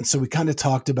about that?" And so we kind of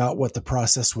talked about what the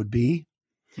process would be.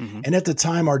 Mm-hmm. And at the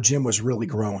time, our gym was really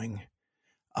growing.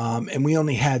 And we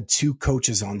only had 2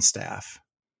 coaches on staff.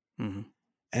 Mm-hmm.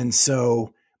 And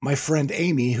so my friend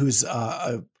Amy, who's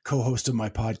a co-host of my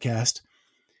podcast,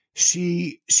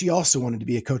 she also wanted to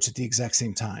be a coach at the exact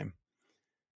same time.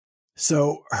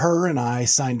 So her and I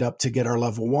signed up to get our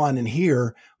level 1. And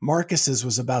here, Marcus's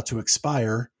was about to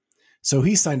expire. So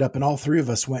he signed up and all 3 of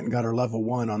us went and got our level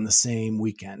 1 on the same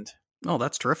weekend. Oh,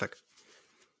 that's terrific.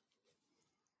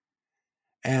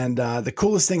 And the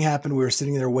coolest thing happened. We were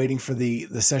sitting there waiting for the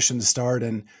session to start,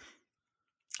 and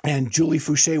Julie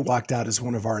Fouché walked out as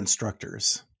one of our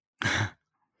instructors.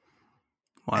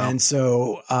 Wow. And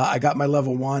so I got my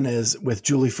level 1 with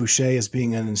Julie Fouché as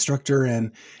being an instructor,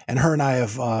 and her and I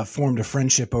have formed a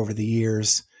friendship over the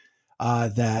years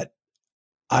that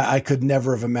I could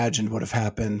never have imagined would have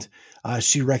happened.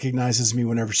 She recognizes me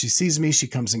whenever she sees me. She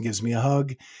comes and gives me a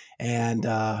hug, and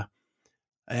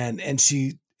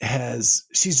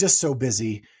she's just so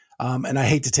busy. And I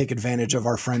hate to take advantage of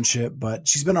our friendship, but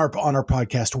she's been on our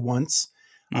podcast once,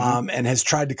 mm-hmm. And has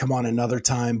tried to come on another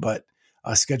time, but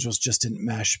schedules just didn't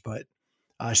mesh. But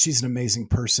she's an amazing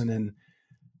person,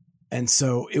 and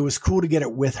so it was cool to get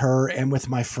it with her and with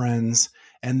my friends,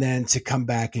 and then to come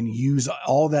back and use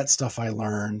all that stuff I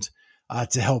learned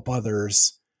to help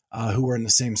others who were in the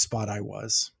same spot I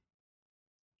was.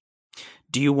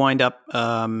 Do you wind up,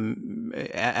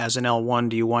 as an L1,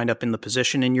 do you wind up in the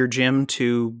position in your gym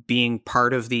to being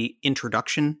part of the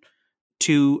introduction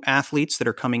to athletes that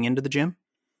are coming into the gym?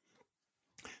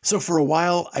 So for a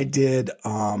while, I did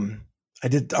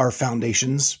our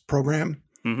foundations program.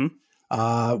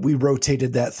 Mm-hmm. We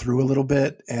rotated that through a little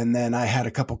bit, and then I had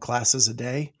a couple classes a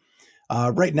day.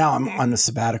 Right now, I'm on a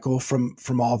sabbatical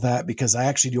from all that because I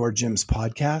actually do our gym's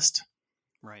podcast.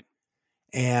 Right.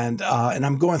 And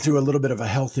I'm going through a little bit of a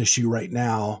health issue right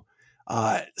now.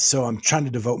 So I'm trying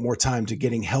to devote more time to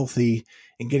getting healthy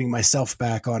and getting myself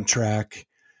back on track.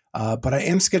 But I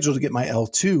am scheduled to get my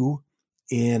L2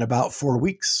 in about 4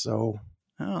 weeks. So.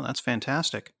 Oh, that's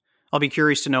fantastic. I'll be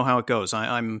curious to know how it goes.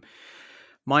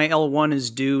 My L1 is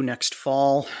due next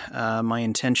fall. My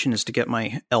intention is to get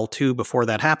my L2 before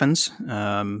that happens.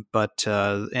 But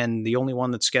the only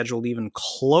one that's scheduled even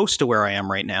close to where I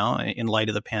am right now, in light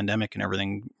of the pandemic and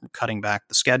everything cutting back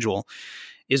the schedule,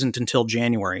 isn't until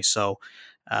January. So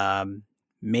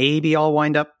maybe I'll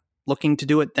wind up looking to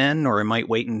do it then, or I might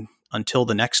wait until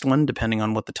the next one, depending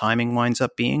on what the timing winds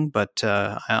up being. But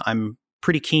I'm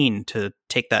pretty keen to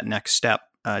take that next step,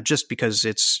 just because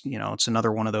it's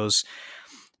another one of those,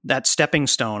 that stepping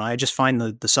stone. I just find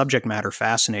the subject matter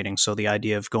fascinating. So the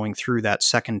idea of going through that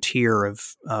second tier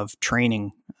of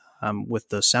training with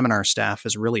the seminar staff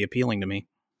is really appealing to me.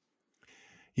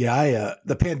 Yeah,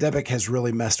 the pandemic has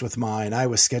really messed with mine. I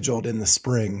was scheduled in the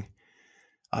spring.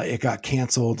 It got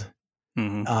canceled,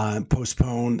 mm-hmm.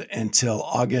 Postponed until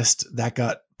August. That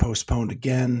got postponed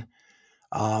again.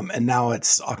 And now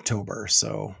it's October.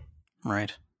 So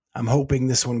Right. I'm hoping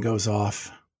this one goes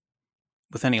off.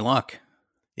 With any luck.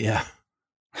 Yeah.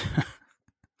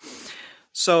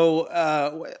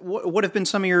 So, what have been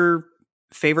some of your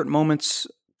favorite moments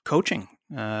coaching?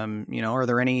 Are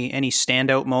there any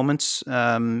standout moments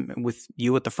with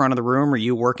you at the front of the room, or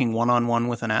you working one-on-one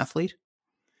with an athlete?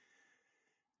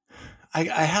 I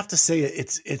have to say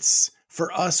it's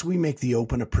for us, we make the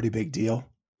Open a pretty big deal.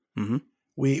 Mm-hmm.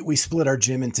 We split our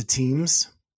gym into teams,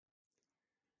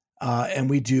 and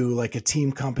we do like a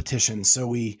team competition.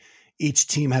 So each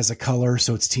team has a color.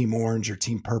 So it's team orange or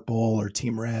team purple or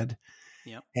team red.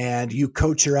 Yep. And you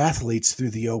coach your athletes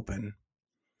through the Open.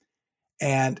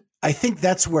 And I think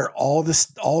that's where all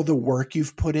the work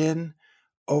you've put in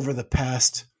over the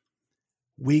past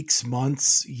weeks,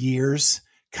 months, years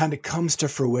kind of comes to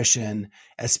fruition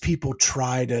as people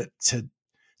try to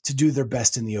do their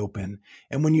best in the Open.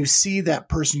 And when you see that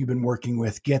person you've been working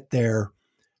with get their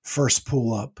first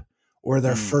pull up or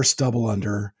their first double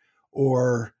under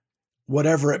or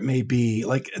whatever it may be,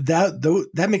 like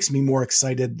that makes me more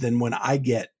excited than when I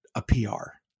get a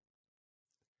PR.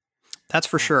 That's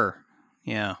for sure.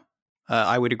 Yeah.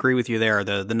 I would agree with you there.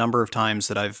 The number of times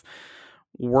that I've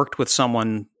worked with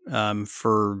someone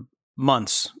for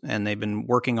months and they've been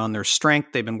working on their strength,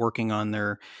 they've been working on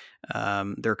their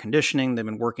conditioning, they've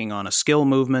been working on a skill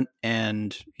movement,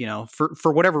 and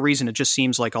for whatever reason, it just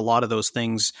seems like a lot of those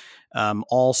things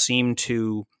all seem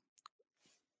to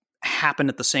happen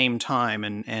at the same time,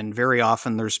 and very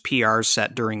often there's PRs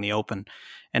set during the Open,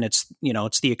 and it's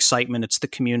the excitement, it's the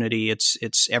community,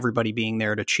 it's everybody being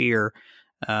there to cheer,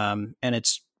 and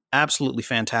it's absolutely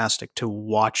fantastic to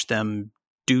watch them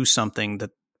do something that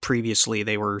previously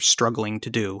they were struggling to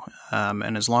do.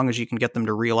 And as long as you can get them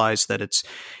to realize that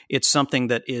it's something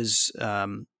that is,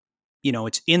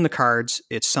 it's in the cards,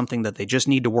 it's something that they just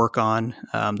need to work on.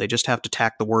 They just have to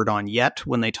tack the word on yet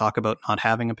when they talk about not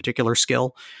having a particular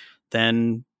skill,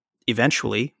 then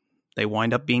eventually they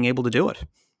wind up being able to do it.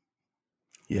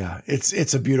 Yeah,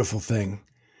 it's a beautiful thing.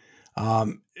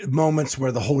 Moments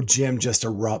where the whole gym just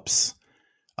erupts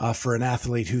for an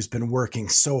athlete who's been working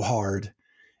so hard.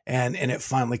 And it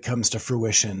finally comes to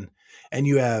fruition, and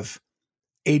you have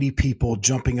 80 people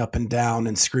jumping up and down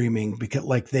and screaming because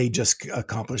like they just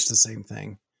accomplished the same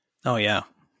thing. Oh yeah.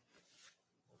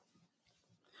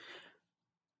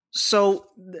 So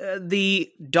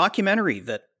the documentary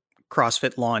that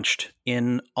CrossFit launched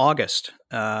in August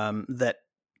that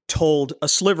told a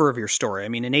sliver of your story. I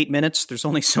mean, in 8 minutes, there's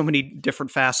only so many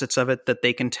different facets of it that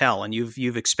they can tell, and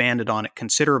you've expanded on it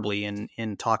considerably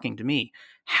in talking to me.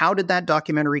 How did that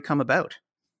documentary come about?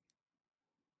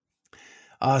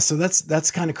 So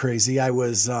that's kind of crazy. I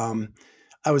was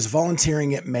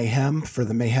volunteering at Mayhem for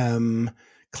the Mayhem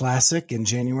Classic in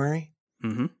January.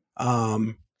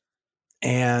 Mm-hmm.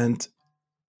 And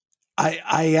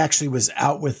I actually was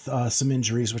out with some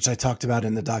injuries, which I talked about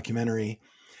in the documentary.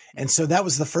 And so that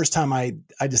was the first time I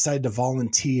decided to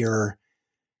volunteer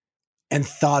and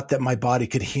thought that my body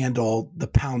could handle the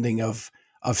pounding of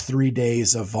 3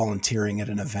 days of volunteering at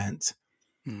an event.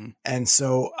 Mm-hmm. And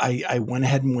so I went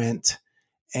ahead and went,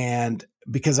 and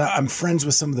because I'm friends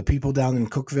with some of the people down in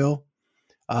Cookeville,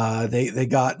 they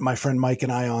got my friend Mike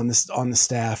and I on the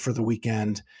staff for the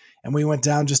weekend, and we went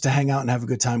down just to hang out and have a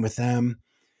good time with them.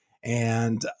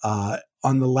 And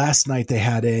on the last night, they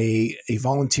had a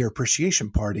volunteer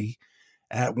appreciation party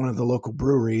at one of the local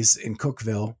breweries in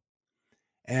Cookeville.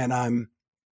 And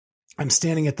I'm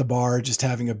standing at the bar, just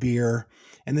having a beer,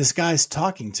 and this guy's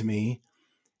talking to me,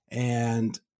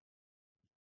 and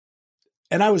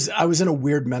I was in a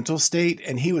weird mental state,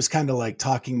 and he was kind of like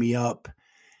talking me up,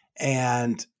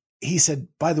 and he said,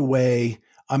 "By the way,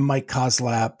 I'm Mike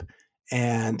Koslap,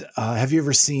 and have you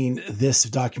ever seen this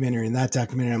documentary and that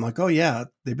documentary?" I'm like, "Oh yeah,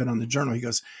 they've been on the Journal." He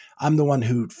goes, "I'm the one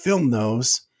who filmed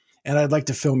those, and I'd like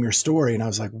to film your story." And I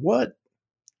was like, "What?"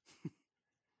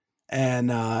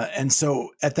 And so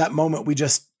at that moment, we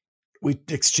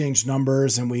exchanged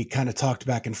numbers, and we kind of talked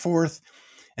back and forth.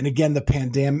 And again, the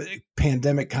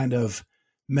pandemic kind of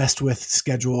messed with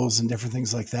schedules and different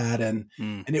things like that. And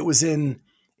it was in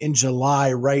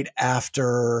July, right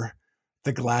after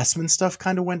the Glassman stuff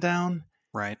kind of went down,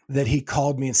 right, that he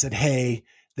called me and said, "Hey,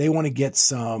 they want to get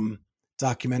some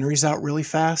documentaries out really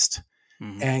fast.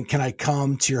 Mm-hmm. And can I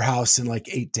come to your house in like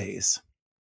 8 days?"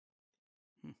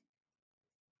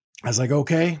 I was like,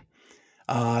 "Okay."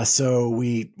 So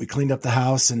we cleaned up the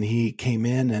house, and he came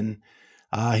in, and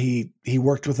he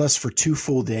worked with us for 2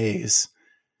 full days,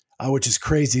 which is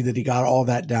crazy that he got all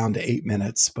that down to 8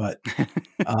 minutes. But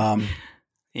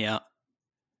yeah.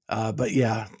 But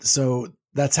yeah, so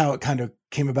that's how it kind of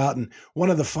came about. And one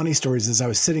of the funny stories is I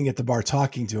was sitting at the bar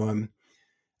talking to him,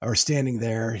 or standing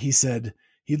there. He says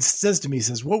to me, he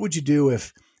says, "What would you do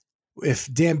if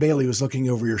Dan Bailey was looking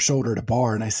over your shoulder at a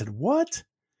bar?" And I said, "What?"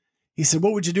 He said,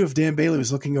 "What would you do if Dan Bailey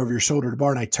was looking over your shoulder at a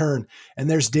bar?" And I turned, and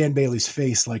there's Dan Bailey's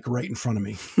face, like right in front of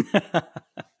me.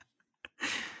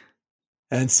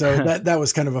 And so that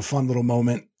was kind of a fun little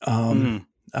moment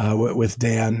with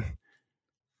Dan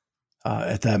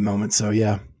at that moment. So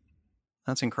yeah,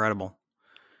 that's incredible.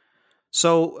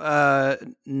 So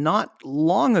not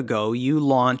long ago, you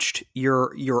launched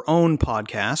your own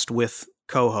podcast with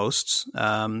co-hosts,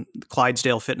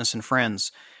 Clydesdale Fitness and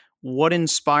Friends. What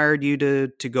inspired you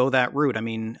to go that route? I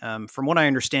mean, from what I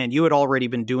understand, you had already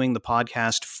been doing the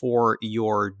podcast for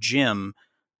your gym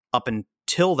up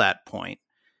until that point.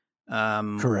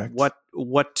 Correct.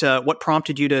 What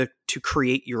prompted you to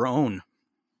create your own?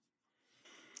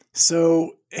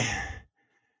 So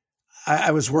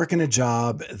I was working a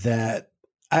job that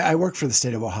I work for the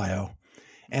state of Ohio,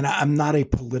 and I'm not a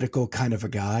political kind of a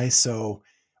guy. So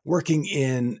working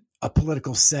in a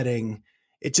political setting,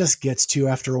 it just gets to you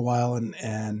after a while,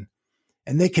 and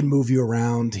they can move you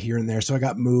around here and there. So I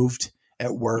got moved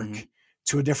at work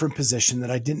to a different position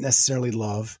that I didn't necessarily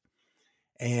love.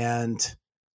 And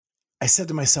I said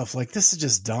to myself, like, this is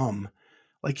just dumb.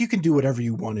 Like, you can do whatever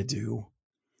you want to do,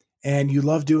 and you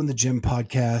love doing the gym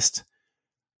podcast.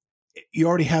 You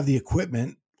already have the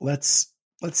equipment. Let's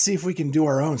see if we can do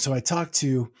our own. So I talked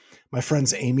to my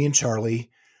friends, Amy and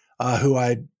Charlie, who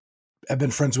I've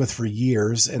been friends with for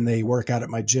years, and they work out at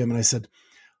my gym. And I said,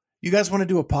 "You guys want to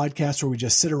do a podcast where we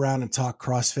just sit around and talk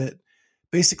CrossFit?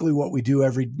 Basically what we do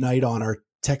every night on our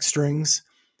text strings,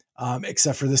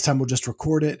 except for this time we'll just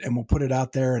record it and we'll put it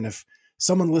out there. And if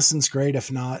someone listens, great.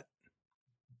 If not,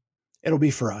 it'll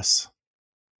be for us."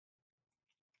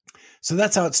 So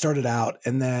that's how it started out.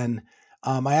 And then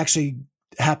I actually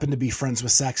happened to be friends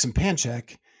with Saxon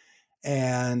Panchek,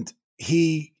 and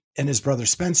he and his brother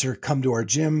Spencer come to our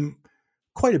gym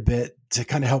quite a bit to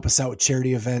kind of help us out with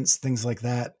charity events, things like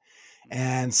that.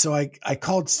 And so I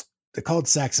called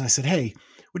Saxon. I said, "Hey,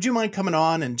 would you mind coming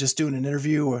on and just doing an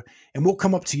interview? And we'll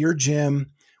come up to your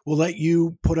gym. We'll let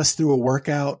you put us through a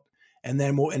workout, and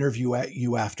then we'll interview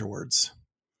you afterwards."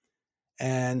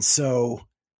 And so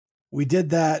we did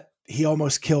that. He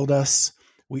almost killed us.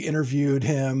 We interviewed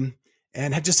him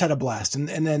and had just had a blast. And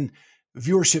then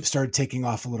viewership started taking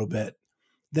off a little bit.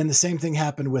 Then the same thing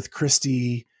happened with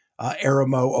Christy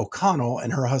Aramo O'Connell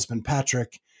and her husband,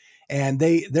 Patrick. And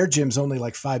their gym's only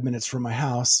like 5 minutes from my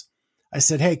house. I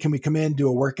said, "Hey, can we come in, do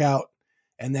a workout,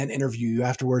 and then interview you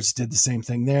afterwards?" Did the same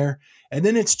thing there. And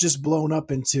then it's just blown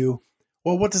up into,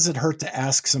 well, what does it hurt to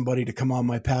ask somebody to come on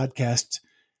my podcast?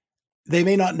 They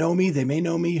may not know me. They may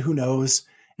know me. Who knows?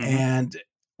 And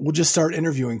we'll just start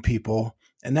interviewing people.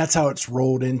 And that's how it's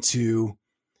rolled into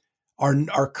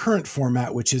our current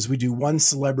format, which is we do one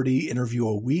celebrity interview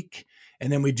a week.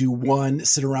 And then we do one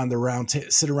sit around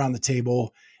the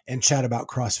table and chat about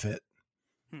CrossFit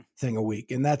thing a week.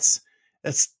 And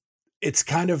it's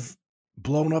kind of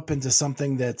blown up into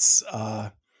something that's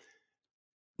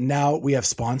now we have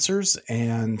sponsors,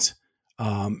 and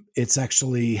it's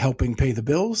actually helping pay the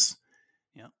bills.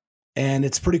 And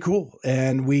it's pretty cool.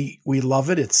 And we love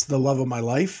it. It's the love of my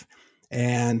life.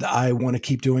 And I want to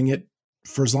keep doing it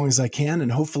for as long as I can, and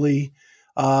hopefully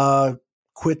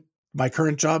quit my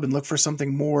current job and look for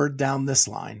something more down this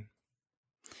line.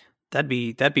 That'd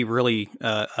be really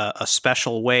a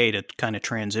special way to kind of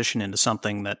transition into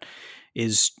something that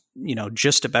is,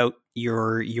 just about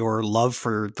your love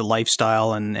for the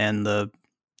lifestyle and the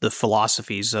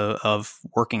philosophies of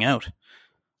working out.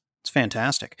 It's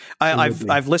fantastic.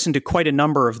 I've listened to quite a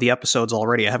number of the episodes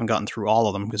already. I haven't gotten through all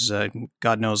of them because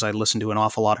God knows I listen to an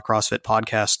awful lot of CrossFit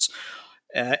podcasts,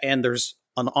 and there's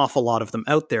an awful lot of them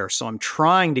out there. So I'm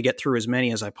trying to get through as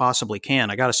many as I possibly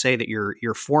can. I got to say that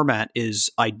your format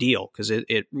is ideal because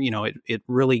it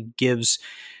really gives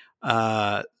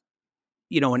in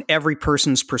every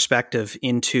person's perspective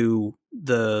into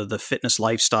the fitness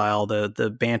lifestyle.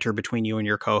 The banter between you and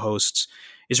your co-hosts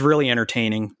is really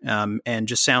entertaining, and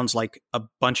just sounds like a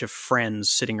bunch of friends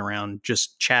sitting around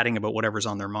just chatting about whatever's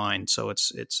on their mind. So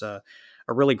it's a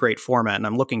really great format, and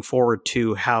I'm looking forward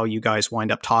to how you guys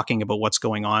wind up talking about what's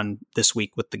going on this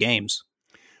week with the games.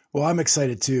 Well, I'm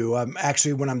excited too.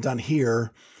 Actually, when I'm done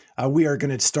here, we are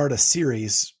going to start a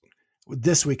series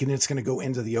this week, and it's going to go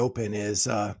into the open, is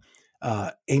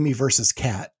Amy versus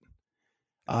Kat.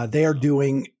 They are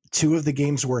doing 2 of the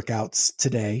games workouts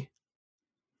today.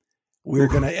 We're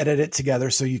going to edit it together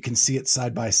so you can see it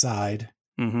side by side.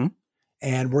 Mm-hmm.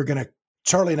 And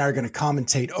Charlie and I are going to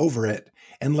commentate over it.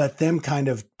 and let them kind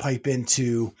of pipe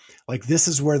into like, this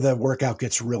is where the workout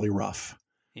gets really rough.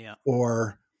 Yeah.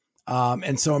 Or,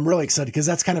 and so I'm really excited because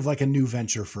that's kind of like a new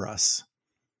venture for us.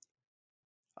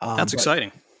 That's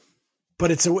exciting. But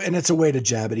it's a way to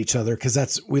jab at each other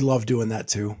because we love doing that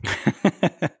too.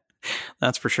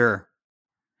 That's for sure.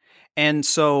 And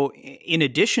so in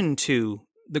addition to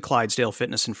the Clydesdale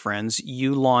Fitness and Friends,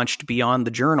 you launched Beyond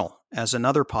the Journal as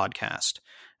another podcast.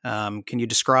 Can you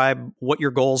describe what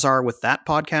your goals are with that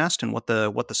podcast and what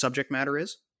the subject matter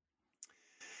is?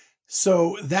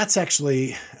 So that's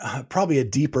actually probably a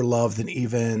deeper love than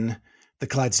even the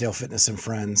Clydesdale Fitness and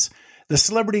Friends. The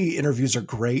celebrity interviews are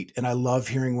great, and I love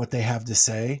hearing what they have to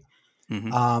say.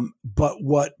 Mm-hmm. But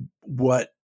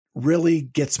what really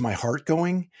gets my heart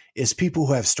going is people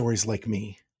who have stories like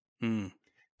me,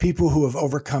 people who have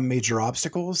overcome major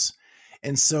obstacles.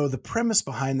 And so the premise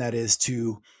behind that is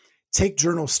to take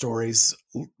journal stories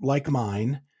like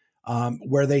mine,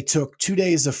 where they took 2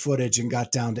 days of footage and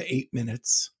got down to 8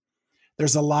 minutes.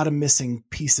 There's a lot of missing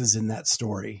pieces in that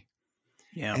story.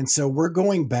 Yeah. And so we're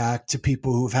going back to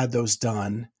people who've had those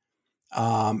done.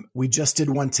 We just did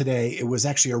one today. It was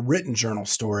actually a written journal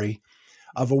story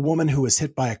of a woman who was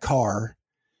hit by a car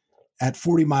at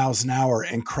 40 miles an hour,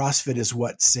 and CrossFit is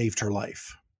what saved her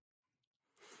life.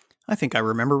 I think I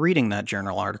remember reading that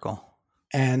journal article.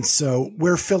 And so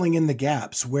we're filling in the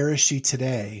gaps. Where is she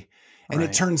today? And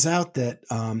It turns out that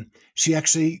she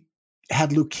actually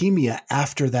had leukemia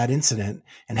after that incident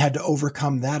and had to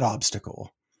overcome that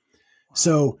obstacle. Wow.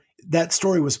 So that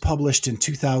story was published in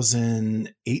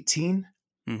 2018.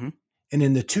 Mm-hmm. And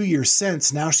in the 2 years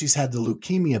since, now she's had the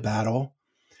leukemia battle.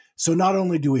 So not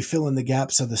only do we fill in the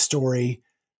gaps of the story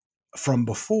from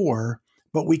before,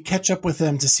 but we catch up with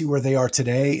them to see where they are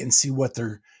today and see what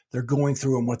they're going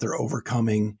through and what they're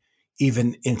overcoming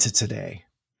even into today.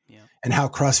 Yeah. And how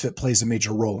CrossFit plays a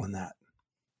major role in that.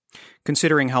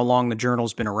 Considering how long the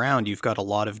journal's been around, you've got a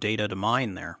lot of data to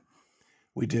mine there.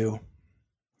 We do.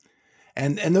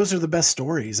 And those are the best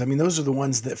stories. I mean, those are the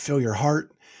ones that fill your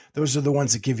heart. Those are the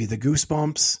ones that give you the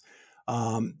goosebumps.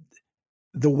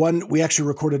 We actually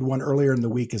recorded one earlier in the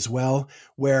week as well,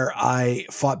 where I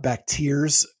fought back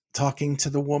tears talking to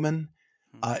the woman.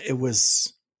 It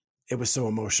was so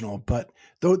emotional, but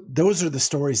those are the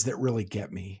stories that really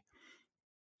get me.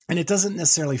 And it doesn't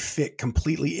necessarily fit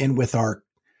completely in with our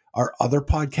other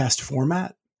podcast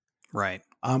format. Right.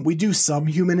 We do some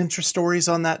human interest stories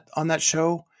on that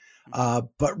show.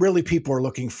 But really people are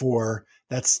looking for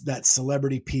that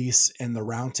celebrity piece and the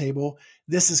roundtable.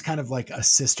 This is kind of like a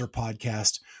sister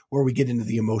podcast where we get into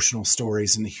the emotional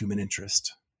stories and the human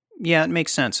interest. Yeah, it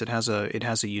makes sense. It has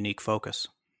a unique focus.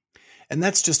 And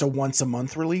that's just a once a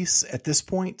month release at this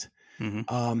point.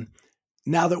 Mm-hmm.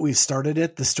 Now that we've started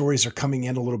it, the stories are coming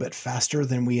in a little bit faster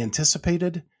than we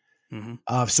anticipated.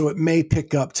 Mm-hmm. So it may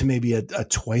pick up to maybe a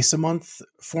twice a month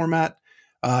format.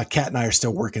 Kat and I are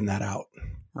still working that out.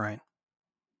 Right.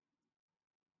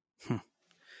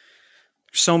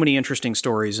 So many interesting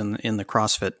stories in the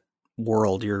CrossFit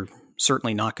world. You're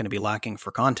certainly not going to be lacking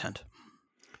for content.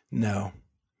 No.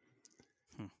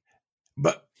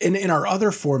 But in our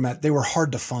other format, they were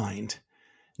hard to find.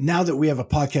 Now that we have a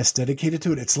podcast dedicated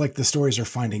to it, it's like the stories are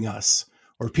finding us,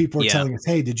 or people are telling us,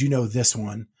 hey, did you know this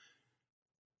one?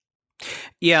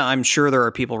 Yeah, I'm sure there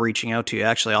are people reaching out to you.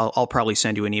 Actually, I'll probably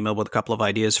send you an email with a couple of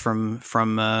ideas from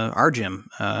our gym,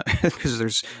 because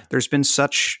there's been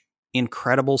such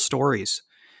incredible stories.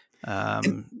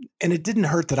 And it didn't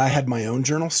hurt that I had my own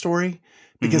journal story,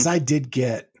 because I did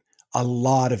get a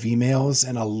lot of emails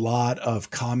and a lot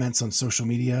of comments on social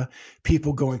media,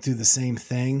 people going through the same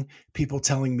thing, people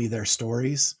telling me their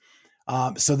stories.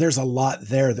 So there's a lot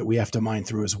there that we have to mine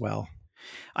through as well.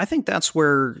 I think that's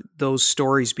where those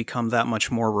stories become that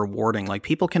much more rewarding. Like,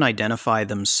 people can identify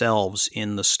themselves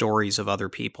in the stories of other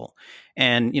people.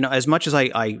 And, as much as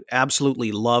I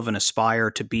absolutely love and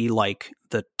aspire to be like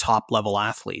the top level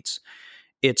athletes,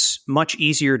 it's much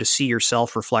easier to see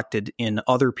yourself reflected in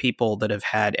other people that have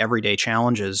had everyday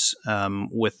challenges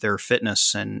with their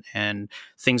fitness and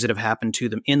things that have happened to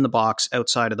them in the box,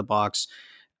 outside of the box.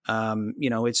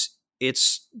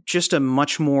 It's just a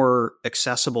much more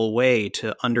accessible way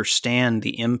to understand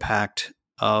the impact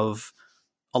of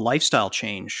a lifestyle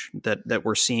change that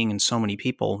we're seeing in so many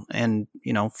people. And,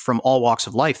 from all walks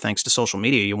of life, thanks to social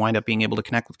media, you wind up being able to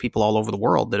connect with people all over the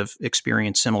world that have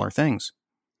experienced similar things.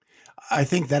 I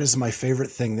think that is my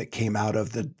favorite thing that came out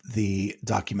of the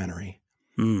documentary,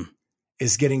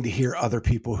 is getting to hear other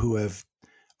people who have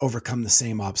overcome the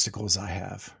same obstacles I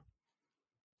have.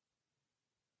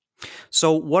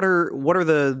 So what are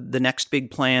the next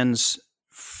big plans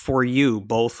for you,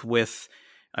 both with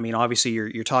I mean, obviously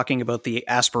you're talking about the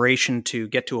aspiration to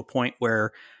get to a point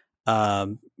where,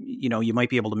 you might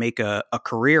be able to make a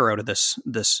career out of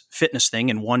this fitness thing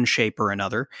in one shape or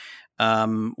another.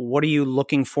 What are you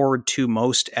looking forward to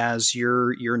most as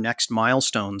your next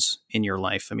milestones in your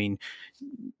life? I mean,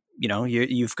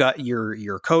 you've got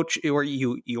your coach, or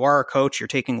you are a coach. You're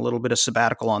taking a little bit of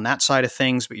sabbatical on that side of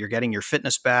things, but you're getting your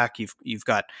fitness back. You've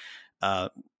got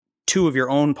two of your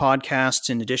own podcasts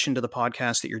in addition to the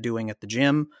podcast that you're doing at the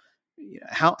gym.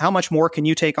 How much more can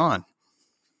you take on?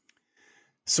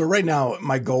 So right now,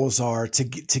 my goals are to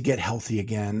get healthy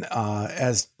again.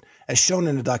 As shown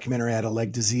in the documentary, I had a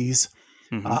leg disease.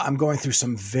 Mm-hmm. I'm going through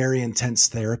some very intense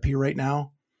therapy right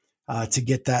now to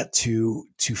get that to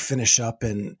finish up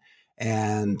and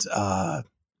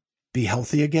be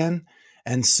healthy again.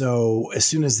 And so as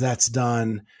soon as that's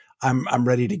done, I'm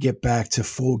ready to get back to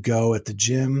full go at the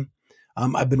gym.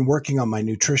 I've been working on my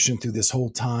nutrition through this whole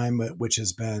time, which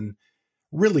has been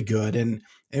really good. And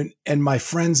my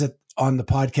friends on the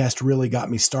podcast really got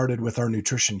me started with our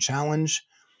nutrition challenge.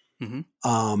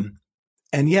 Mm-hmm.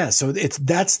 And yeah, so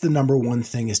that's the number one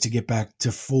thing, is to get back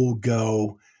to full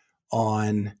go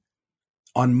on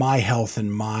my health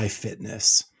and my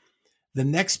fitness. The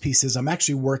next piece is I'm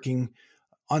actually working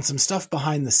on some stuff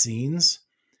behind the scenes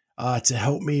to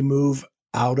help me move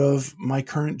out of my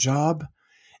current job.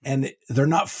 And they're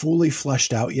not fully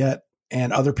fleshed out yet,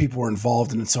 and other people are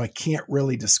involved in it. So I can't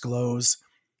really disclose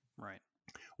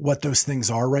what those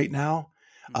things are right now.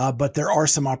 But there are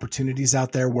some opportunities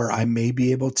out there where I may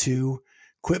be able to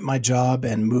quit my job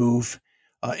and move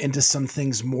into some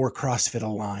things more CrossFit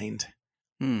aligned.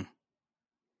 And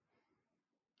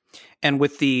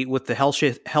with the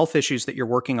health issues that you're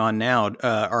working on now,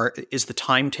 is the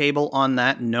timetable on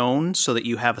that known so that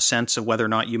you have a sense of whether or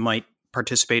not you might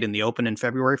participate in the Open in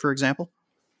February, for example?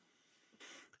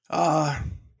 Yeah,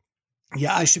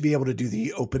 I should be able to do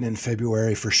the Open in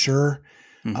February for sure.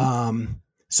 Mm-hmm.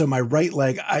 So my right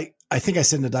leg, I think I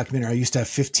said in the documentary, I used to have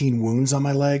 15 wounds on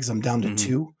my legs. I'm down to mm-hmm.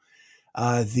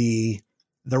 2.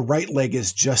 The right leg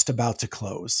is just about to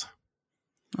close.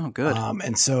 Oh, good.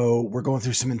 And so we're going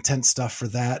through some intense stuff for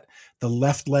that. The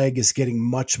left leg is getting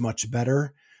much, much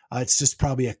better. It's just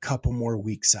probably a couple more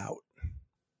weeks out.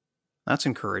 That's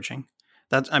encouraging.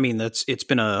 It's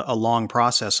been a long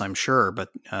process, I'm sure, but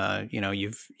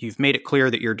you've made it clear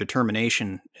that your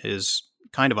determination is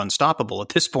kind of unstoppable at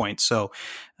this point. So,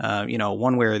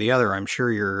 one way or the other, I'm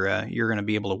sure you're going to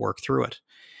be able to work through it.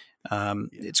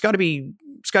 It's got to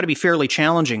be fairly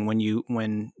challenging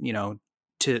when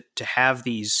to have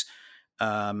these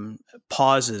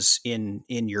pauses in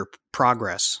your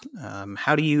progress.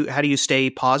 How do you stay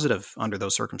positive under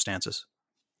those circumstances?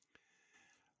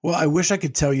 Well, I wish I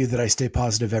could tell you that I stay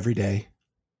positive every day.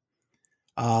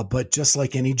 But just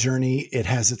like any journey, it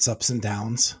has its ups and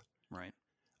downs. Right.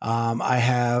 I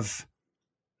have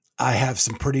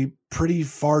some pretty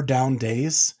far down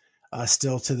days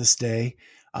still to this day.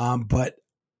 But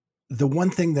the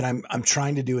one thing that I'm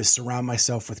trying to do is surround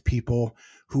myself with people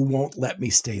who won't let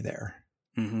me stay there.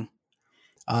 Mm-hmm.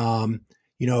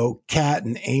 Kat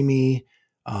and Amy,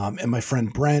 and my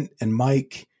friend Brent and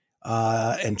Mike,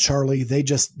 and Charlie, they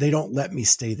don't let me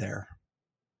stay there.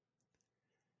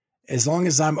 As long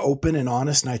as I'm open and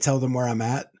honest and I tell them where I'm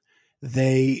at,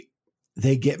 they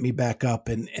get me back up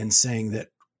and saying that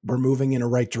we're moving in the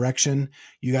right direction.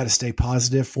 You got to stay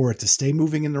positive for it to stay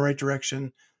moving in the right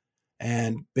direction.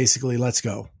 And basically, let's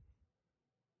go.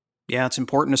 Yeah, it's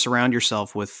important to surround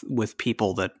yourself with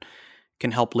people that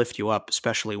can help lift you up,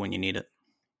 especially when you need it.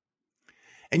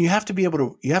 And you have to be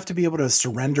able to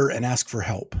surrender and ask for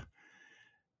help.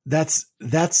 That's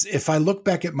if I look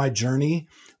back at my journey,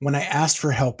 when I asked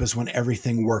for help is when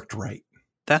everything worked right.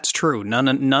 That's true.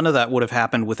 None of that would have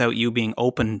happened without you being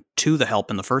open to the help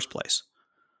in the first place.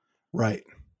 Right.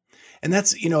 And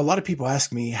that's, a lot of people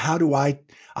ask me, how do I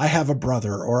have a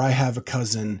brother or I have a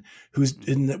cousin was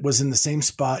in the same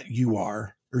spot you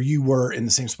are, or you were in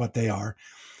the same spot they are.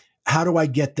 How do I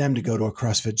get them to go to a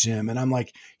CrossFit gym? And I'm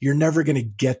like, you're never going to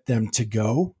get them to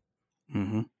go.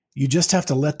 Mm-hmm. You just have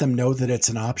to let them know that it's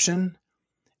an option,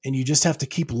 and you just have to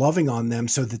keep loving on them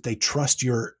so that they trust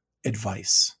your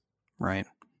advice. Right.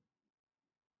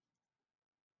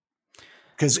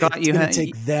 Because it's going to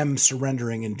take them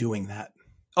surrendering and doing that.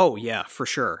 Oh yeah, for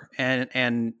sure.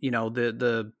 And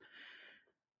the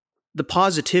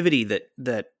positivity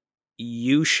that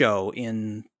you show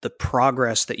in the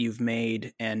progress that you've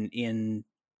made and in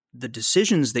the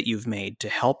decisions that you've made to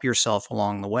help yourself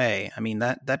along the way. I mean,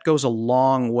 that goes a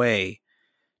long way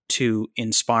to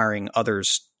inspiring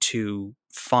others to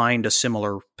find a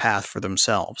similar path for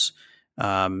themselves.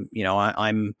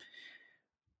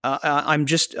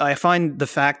 I find the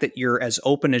fact that you're as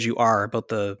open as you are about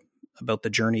the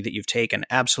journey that you've taken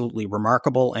absolutely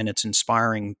remarkable, and it's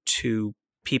inspiring to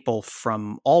people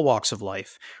from all walks of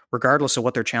life, regardless of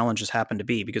what their challenges happen to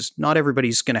be, because not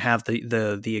everybody's going to have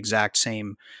the exact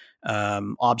same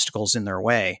obstacles in their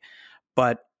way.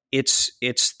 But it's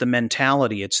the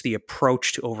mentality, it's the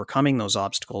approach to overcoming those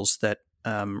obstacles that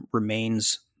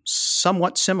remains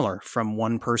somewhat similar from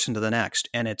one person to the next,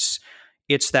 and it's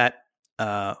that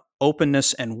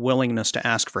openness and willingness to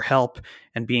ask for help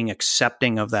and being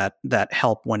accepting of that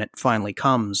help when it finally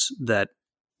comes that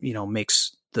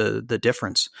makes the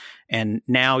difference. And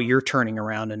now you're turning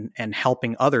around and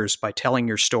helping others by telling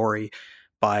your story,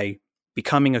 by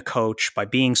becoming a coach, by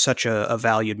being such a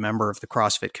valued member of the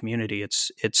CrossFit community.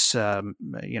 It's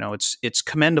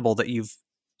commendable that you've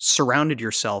surrounded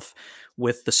yourself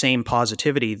with the same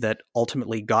positivity that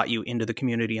ultimately got you into the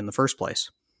community in the first place.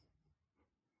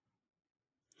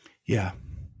 Yeah.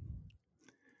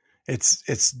 It's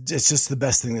just the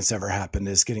best thing that's ever happened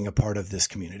is getting a part of this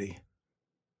community.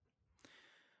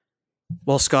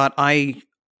 Well, Scott, I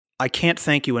can't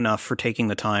thank you enough for taking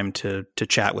the time to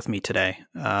chat with me today.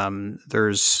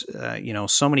 There's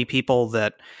so many people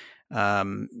that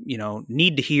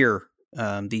need to hear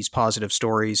these positive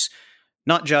stories,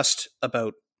 not just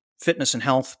about fitness and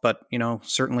health, but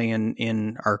certainly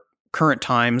in our current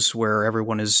times where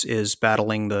everyone is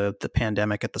battling the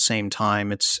pandemic at the same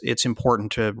time. It's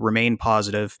important to remain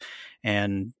positive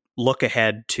and look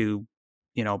ahead to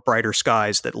brighter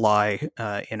skies that lie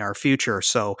in our future.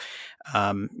 So,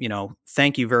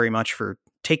 thank you very much for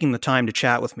taking the time to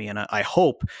chat with me. And I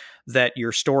hope that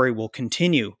your story will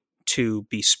continue to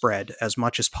be spread as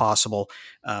much as possible,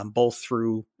 both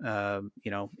through,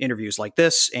 interviews like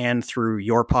this and through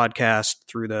your podcast,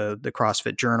 through the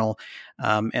CrossFit Journal.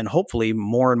 And hopefully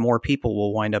more and more people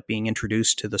will wind up being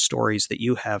introduced to the stories that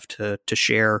you have to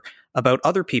share about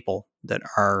other people that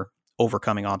are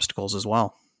overcoming obstacles as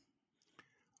well.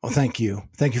 Well, thank you.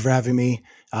 Thank you for having me.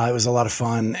 It was a lot of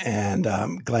fun, and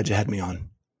I'm glad you had me on.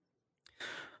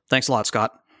 Thanks a lot,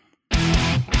 Scott.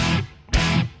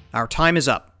 Our time is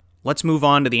up. Let's move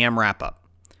on to the M wrap-up.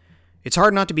 It's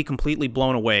hard not to be completely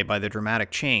blown away by the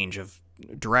dramatic change of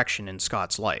direction in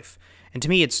Scott's life. And to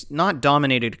me, it's not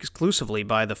dominated exclusively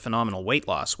by the phenomenal weight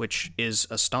loss, which is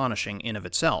astonishing in of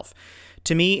itself.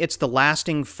 To me, it's the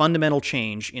lasting fundamental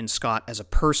change in Scott as a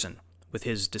person, with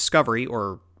his discovery,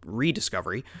 or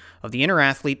rediscovery, of the inner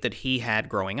athlete that he had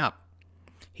growing up.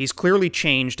 He's clearly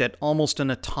changed at almost an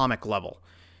atomic level.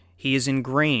 He is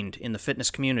ingrained in the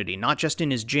fitness community, not just in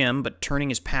his gym, but turning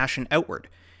his passion outward.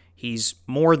 He's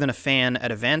more than a fan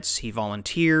at events. He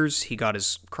volunteers. He got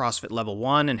his CrossFit Level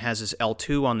 1 and has his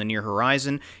L2 on the near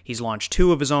horizon. He's launched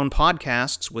 2 of his own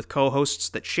podcasts with co-hosts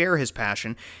that share his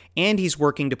passion, and he's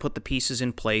working to put the pieces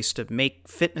in place to make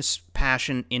fitness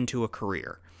passion into a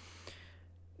career.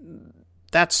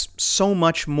 That's so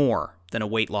much more than a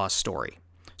weight loss story.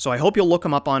 So I hope you'll look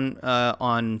him up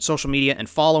on social media and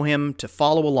follow him to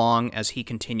follow along as he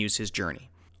continues his journey.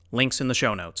 Links in the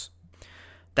show notes.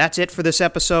 That's it for this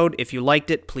episode. If you liked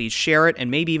it, please share it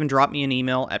and maybe even drop me an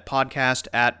email at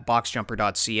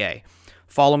podcast@boxjumper.ca.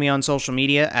 Follow me on social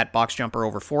media at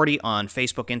BoxJumperOver40 on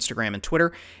Facebook, Instagram, and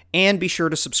Twitter. And be sure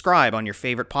to subscribe on your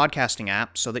favorite podcasting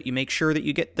app so that you make sure that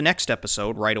you get the next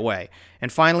episode right away.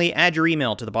 And finally, add your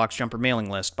email to the BoxJumper mailing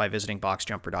list by visiting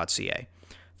BoxJumper.ca.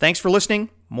 Thanks for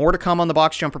listening. More to come on the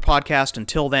BoxJumper podcast.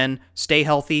 Until then, stay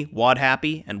healthy, WOD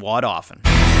happy, and WOD often.